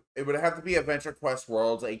fun, it would have to be Adventure Quest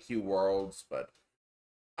Worlds, AQ Worlds, but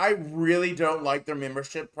I really don't like their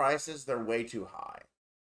membership prices. They're way too high.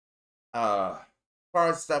 As far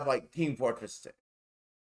as stuff like Team Fortress 2.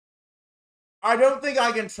 I don't think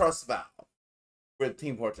I can trust Valve with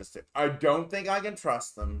Team Fortress 2. I don't think I can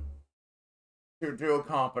trust them to do a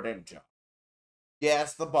competent job.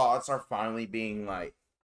 yes, the bots are finally being the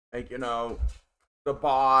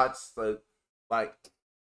bots, the like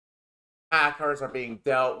hackers are being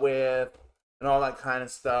dealt with, and all that kind of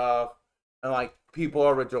stuff, and like people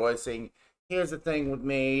are rejoicing. Here's the thing with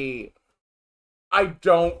me: I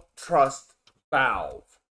don't trust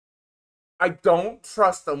Valve. I don't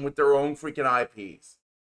trust them with their own freaking IPs.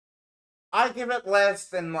 I give it less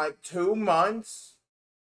than like 2 months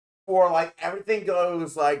for like everything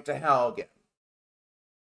goes like to hell again.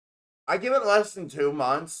 I give it less than 2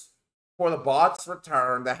 months for the bots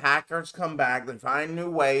return, the hackers come back, they find new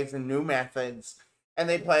ways and new methods, and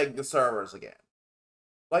they plague the servers again.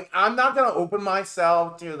 Like, I'm not gonna open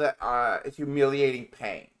myself to the humiliating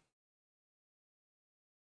pain.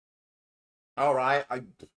 All right,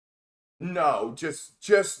 no,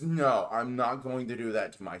 just no. I'm not going to do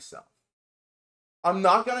that to myself. I'm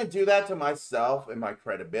not going to do that to myself and my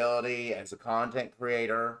credibility as a content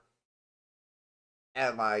creator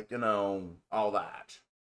and, like, all that.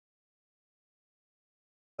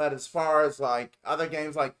 But as far as, like, other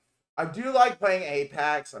games, like, I do like playing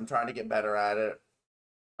Apex. I'm trying to get better at it.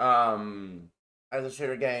 As a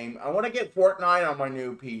shooter game. I want to get Fortnite on my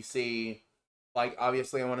new PC. Like,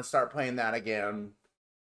 obviously, I want to start playing that again.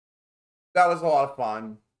 That was a lot of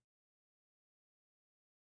fun.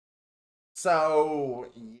 So,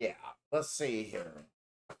 yeah. Let's see here.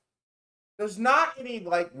 There's not any,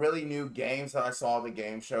 like, really new games that I saw at the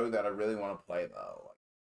game show that I really want to play, though. Like,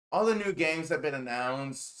 all the new games that have been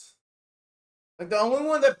announced. Like, the only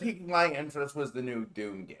one that piqued my interest was the new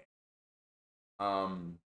Doom game.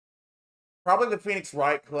 Probably the Phoenix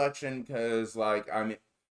Wright collection, because, like,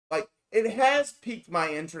 it has piqued my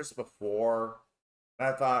interest before. And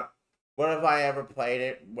I thought, what if I ever played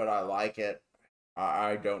it? Would I like it?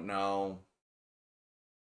 I don't know.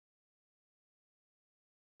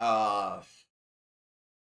 Uh,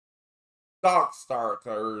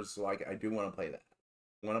 Darkstalkers, like, I do want to play that.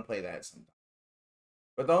 I want to play that sometime.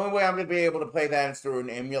 But the only way I'm going to be able to play that is through an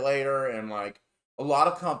emulator, and, like, a lot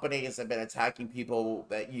of companies have been attacking people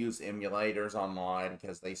that use emulators online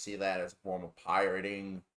because they see that as a form of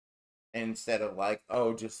pirating instead of, like,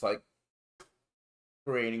 oh, just, like,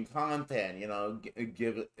 creating content,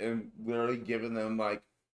 literally giving them, like,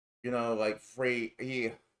 like free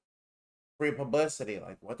publicity.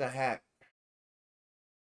 Like, what the heck?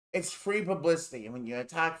 It's free publicity, and when you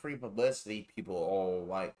attack free publicity, people all,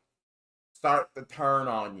 like, start to turn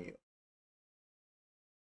on you.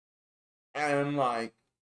 And, like,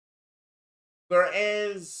 there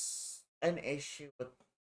is an issue with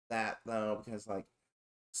that, though, because, like,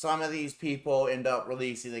 some of these people end up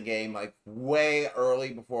releasing the game, like, way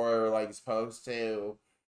early before, like, supposed to.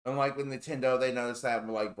 And, like, with Nintendo, they noticed that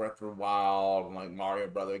with, like, Breath of the Wild and, like, Mario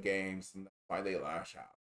Brother games, and that's why they lash out.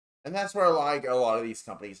 And that's where, like, a lot of these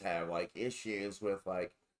companies have, like, issues with,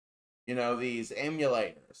 like, these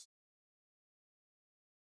emulators.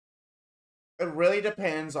 It really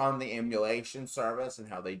depends on the emulation service and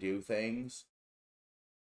how they do things.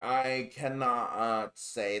 I cannot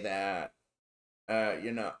say that,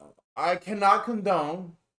 I cannot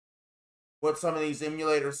condone what some of these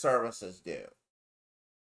emulator services do.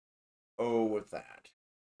 Oh, with that.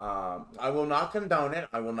 I will not condone it.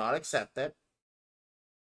 I will not accept it.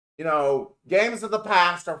 Games of the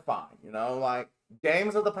past are fine. Like,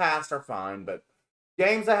 games of the past are fine, but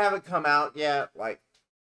games that haven't come out yet, like,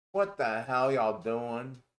 what the hell y'all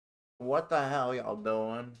doing? What the hell y'all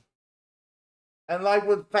doing? And, like,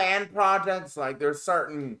 with fan projects, like, there's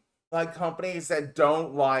certain, like, companies that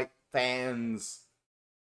don't like fans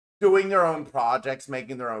doing their own projects,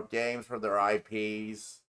 making their own games for their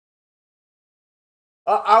IPs.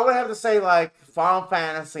 I would have to say, like, Final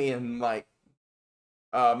Fantasy and, like,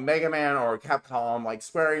 Mega Man or Capcom, like,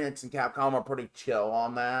 Square Enix and Capcom are pretty chill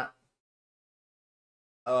on that.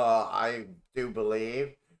 I do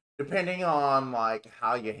believe. Depending on, like,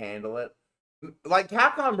 how you handle it. Like,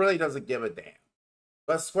 Capcom really doesn't give a damn.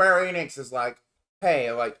 But Square Enix is like,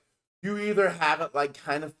 hey, like, you either have it, like,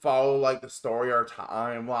 kind of follow, like, the story or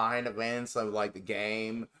timeline events of, like, the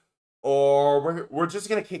game, or we're just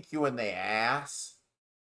gonna kick you in the ass.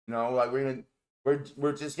 Like,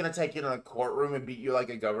 we're just gonna take you to a courtroom and beat you like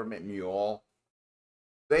a government mule.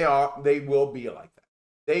 They will be like that.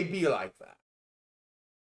 They be like that.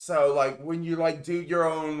 So, like, when you, like, do your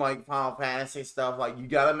own, like, Final Fantasy stuff, like, you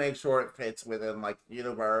gotta make sure it fits within, like,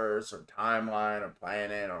 universe or timeline or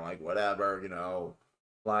planet or, like, whatever,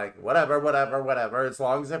 like, whatever, as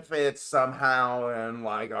long as it fits somehow in,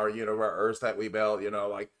 like, our universe that we built,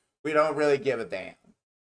 like, we don't really give a damn.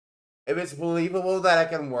 If it's believable that it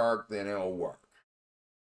can work, then it'll work.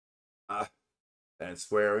 Then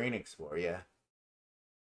Square Enix for you.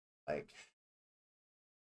 Like,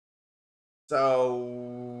 So,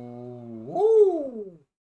 woo.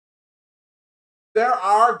 There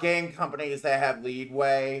are game companies that have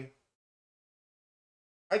leadway.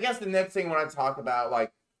 I guess the next thing I want to talk about,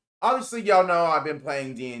 like, obviously y'all know I've been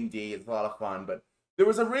playing D&D. It's a lot of fun, but there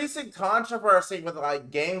was a recent controversy with,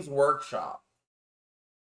 like, Games Workshop.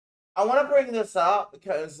 I want to bring this up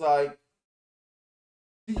because, like,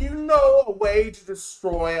 do you know a way to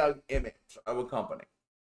destroy an image of a company?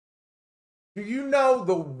 Do you know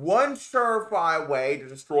the one surefire way to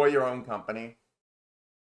destroy your own company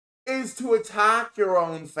is to attack your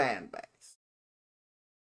own fan base?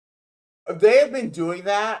 They have been doing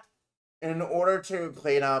that in order to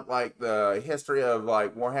clean up, like, the history of,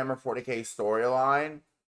 like, Warhammer 40k storyline.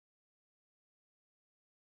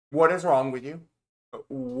 What is wrong with you?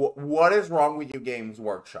 What is wrong with you, Games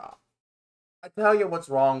Workshop? I tell you what's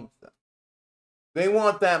wrong with them. They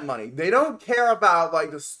want that money. They don't care about,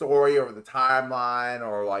 like, the story or the timeline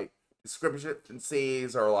or, like,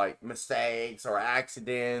 discrepancies or, like, mistakes or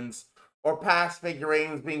accidents or past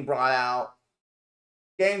figurines being brought out.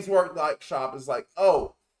 Games Workshop is like,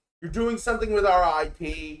 oh, you're doing something with our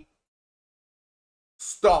IP.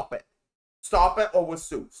 Stop it. Stop it or we'll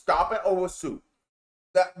sue. Stop it or we'll sue.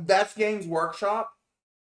 That's Games Workshop.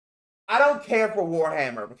 I don't care for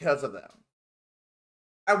Warhammer because of them.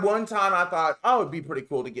 At one time, I thought, oh, it'd be pretty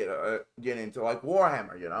cool to get into, like,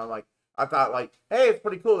 Warhammer, you know? Like, I thought, like, hey, it's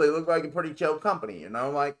pretty cool. They look like a pretty chill company, you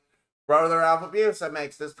know? Like, Brother Alpha Abuse that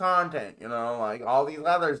makes this content, you know? Like, all these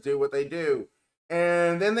others do what they do.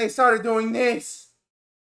 And then they started doing this.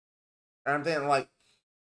 And I'm thinking, like,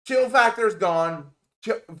 chill factor's gone.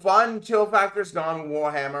 Chill factor's gone with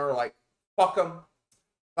Warhammer. Like, fuck them.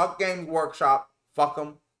 Fuck Games Workshop. Fuck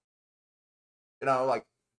them. Like,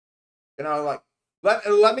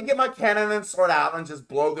 let me get my cannon and sword out and just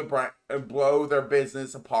blow their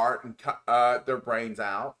business apart and cut their brains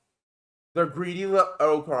out. Their greedy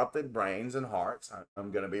little corrupted brains and hearts.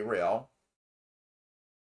 I'm gonna be real.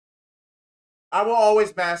 I will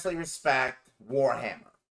always massively respect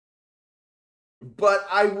Warhammer, but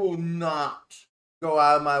I will not go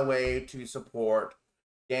out of my way to support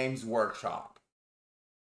Games Workshop.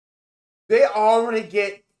 They already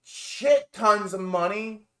get shit tons of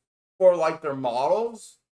money for, like, their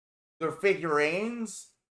models, their figurines,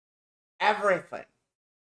 everything.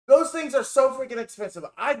 Those things are so freaking expensive.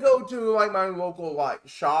 I go to, like, my local, like,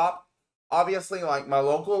 shop, obviously, like, my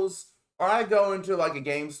locals, or I go into, like, a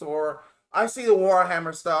game store. I see the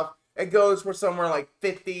Warhammer stuff. It goes for somewhere like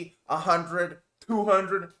 $50, $100,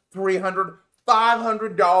 $200, $300,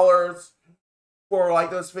 $500 for, like,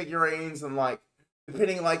 those figurines, and, like,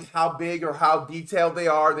 depending, like, how big or how detailed they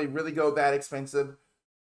are, they really go that expensive.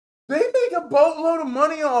 They make a boatload of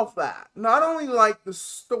money off that. Not only, like, the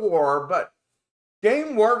store, but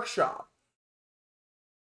Game Workshop.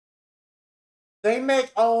 They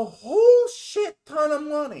make a whole shit ton of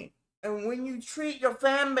money. And when you treat your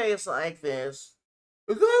fan base like this,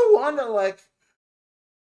 you're gonna wonder, like,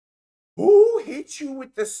 who hit you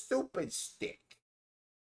with the stupid stick?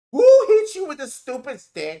 Who hit you with the stupid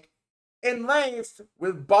stick and laced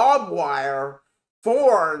with barbed wire,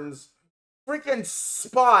 thorns, freaking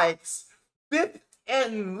spikes, dipped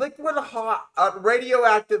in liquid hot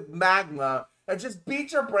radioactive magma, and just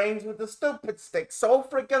beat your brains with the stupid stick so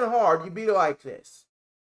freaking hard you'd be like this?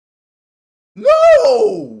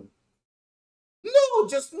 No! No,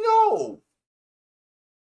 just no!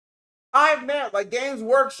 I admit, like, Games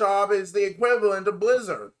Workshop is the equivalent of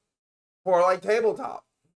Blizzard for, like, tabletop.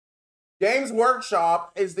 Games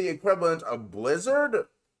Workshop is the equivalent of Blizzard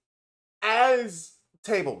as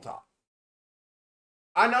tabletop.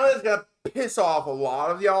 I know it's gonna piss off a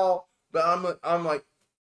lot of y'all, but I'm like,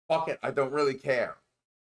 fuck it, I don't really care.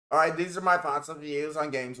 Alright, these are my thoughts and views on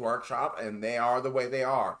Games Workshop, and they are the way they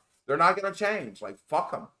are. They're not gonna change. Like,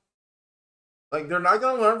 fuck them. Like, they're not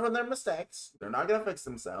gonna learn from their mistakes. They're not gonna fix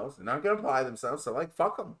themselves. They're not gonna apply themselves. So, like,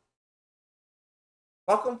 fuck them.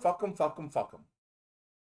 Fuck them, fuck them, fuck them, fuck them.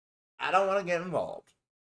 I don't want to get involved.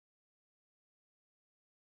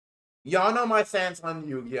 Y'all know my stance on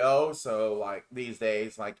Yu-Gi-Oh! So, like, these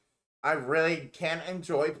days, like, I really can't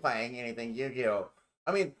enjoy playing anything Yu-Gi-Oh!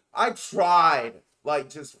 I mean, I tried, like,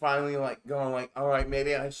 just finally, like, going, like, alright,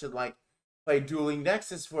 maybe I should, like, play Dueling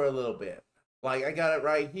Nexus for a little bit. Like, I got it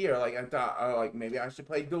right here. Like, I thought, oh, like, maybe I should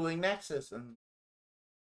play Dueling Nexus. And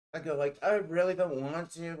I go, like, I really don't want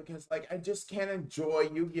to because, like, I just can't enjoy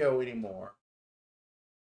Yu-Gi-Oh! Anymore.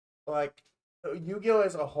 Like, Yu-Gi-Oh!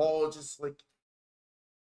 As a whole, just, like,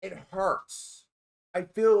 it hurts. I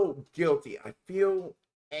feel guilty. I feel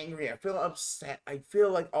angry. I feel upset. I feel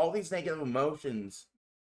like all these negative emotions.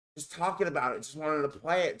 Just talking about it. Just wanted to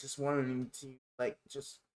play it. Just wanted to, like,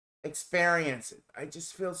 just experience it. I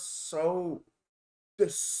just feel so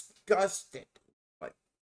disgusted, like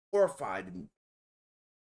horrified and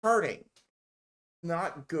hurting.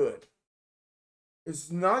 Not good.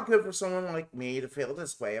 It's not good for someone like me to feel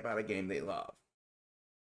this way about a game they love.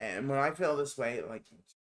 And when I feel this way, like,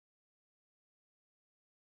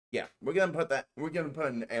 yeah, we're gonna put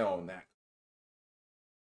an L on that.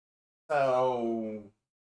 So,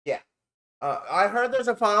 yeah. I heard there's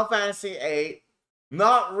a Final Fantasy VIII,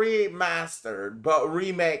 not remastered, but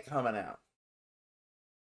remake coming out.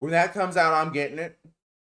 When that comes out, I'm getting it.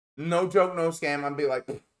 No joke, no scam. I'll be like,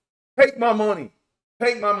 take my money.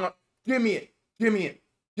 Take my money. Give me it. Give me it.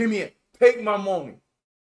 Give me it. Take my money.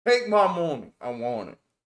 Take my money. I want it.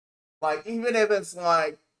 Like, even if it's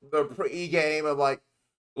like the pre-game of like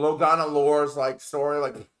Logana Lore's like story,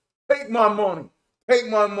 like, take my money. Take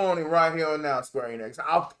my money right here and now, Square Enix.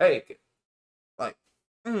 I'll take it. Like,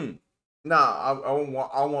 nah,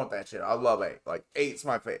 I want that shit. I love 8. Like, 8's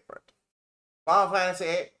my favorite. Final Fantasy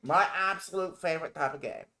 8, my absolute favorite type of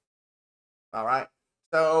game. Alright?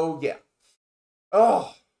 So, yeah.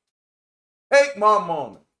 Oh, take my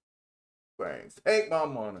money. Thanks. Take my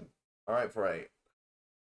money. Alright, for 8.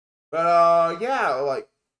 But, yeah, like,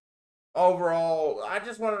 overall, I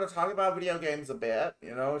just wanted to talk about video games a bit.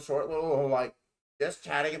 You know, short little, like, just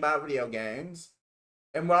chatting about video games.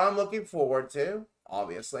 And what I'm looking forward to,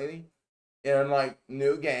 obviously, in, like,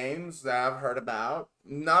 new games that I've heard about.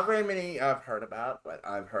 Not very many I've heard about, but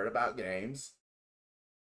I've heard about games.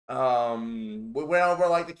 We went over,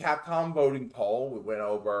 like, the Capcom voting poll. We went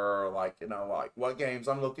over, like, you know, like, what games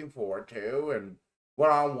I'm looking forward to and what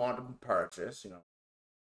I want to purchase, you know.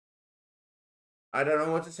 I don't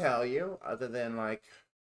know what to tell you other than, like,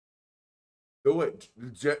 do it.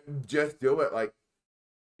 Just do it. Like,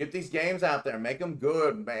 get these games out there. Make them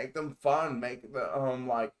good. Make them fun. Make them,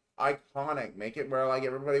 like, iconic. Make it where, like,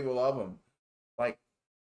 everybody will love them. Like,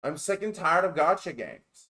 I'm sick and tired of gacha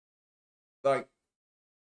games. Like,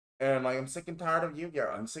 and, like, I'm sick and tired of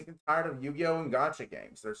Yu-Gi-Oh! I'm sick and tired of Yu-Gi-Oh! And gacha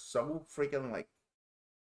games. They're so freaking, like,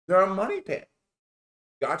 they're a money pit.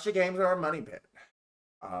 Gacha games are a money pit.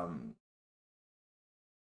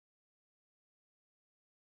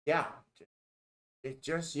 Yeah.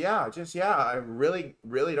 Yeah. I really,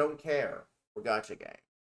 really don't care for gacha games.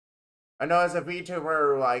 I know as a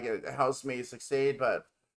VTuber, like, it helps me succeed, but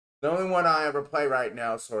the only one I ever play right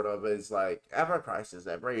now, sort of, is like Ever Crisis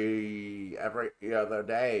every other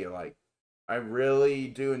day. Like, I really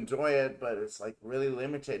do enjoy it, but it's like really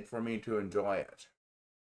limited for me to enjoy it.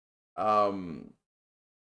 Um,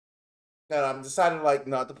 and I'm decided like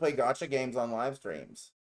not to play gacha games on live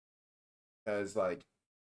streams because like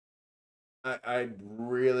I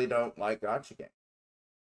really don't like gacha games.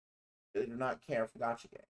 I really do not care for gacha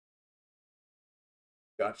games.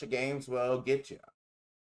 Gacha games will get you.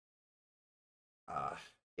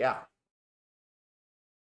 Yeah.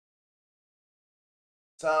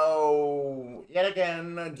 So, yet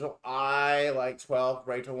again, July, like, 12th,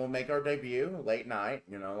 Rachel will make her debut, late night,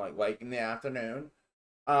 you know, like, late in the afternoon.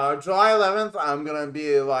 July 11th, I'm gonna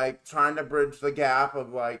be, like, trying to bridge the gap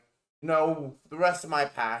of, like, you know, the rest of my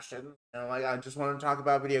passion. You know, like, I just want to talk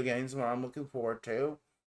about video games and what I'm looking forward to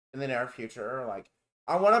in the near future. Like,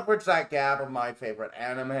 I want to bridge that gap of my favorite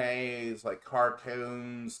animes, like,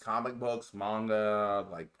 cartoons, comic books, manga,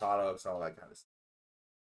 like, products, all that kind of stuff.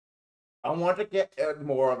 I want to get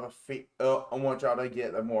more of a feel. I want y'all to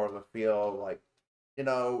get a more of a feel, like, you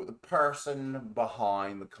know, the person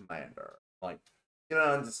behind the commander, like, get an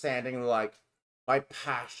understanding, like, my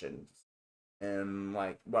passions and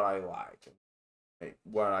like what I like,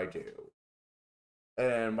 what I do,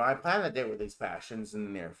 and what I plan to do with these passions in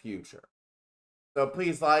the near future. So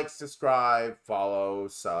please like, subscribe, follow,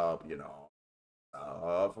 sub, you know,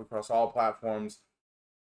 across all platforms.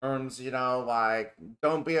 You know, like,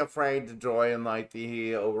 don't be afraid to join, like,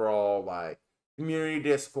 the overall, like, community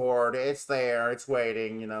Discord. It's there, it's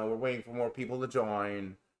waiting, you know, we're waiting for more people to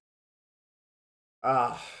join.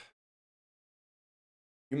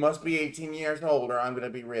 You must be 18 years old, or I'm gonna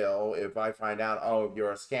be real. If I find out, oh,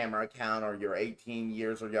 you're a scammer account, or you're 18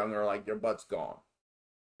 years or younger, like, your butt's gone.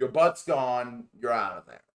 Your butt's gone, you're out of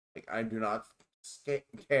there. Like, I do not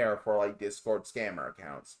care for, like, Discord scammer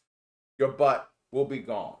accounts. Your butt will be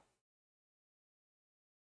gone.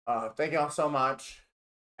 Thank y'all so much.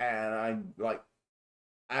 And I like,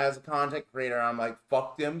 as a content creator, I'm like,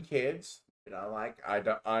 fuck them kids. You know, like, I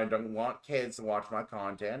don't want kids to watch my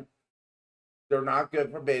content. They're not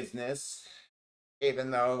good for business,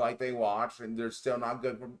 even though like they watch, and they're still not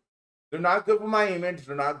good for. They're not good for my image.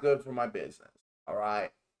 They're not good for my business. All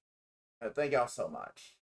right. Thank y'all so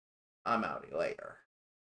much. I'm outie later.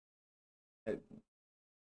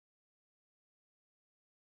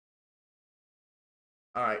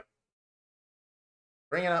 All right.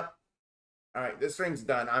 Bring it up. All right, this stream's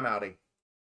done. I'm outie.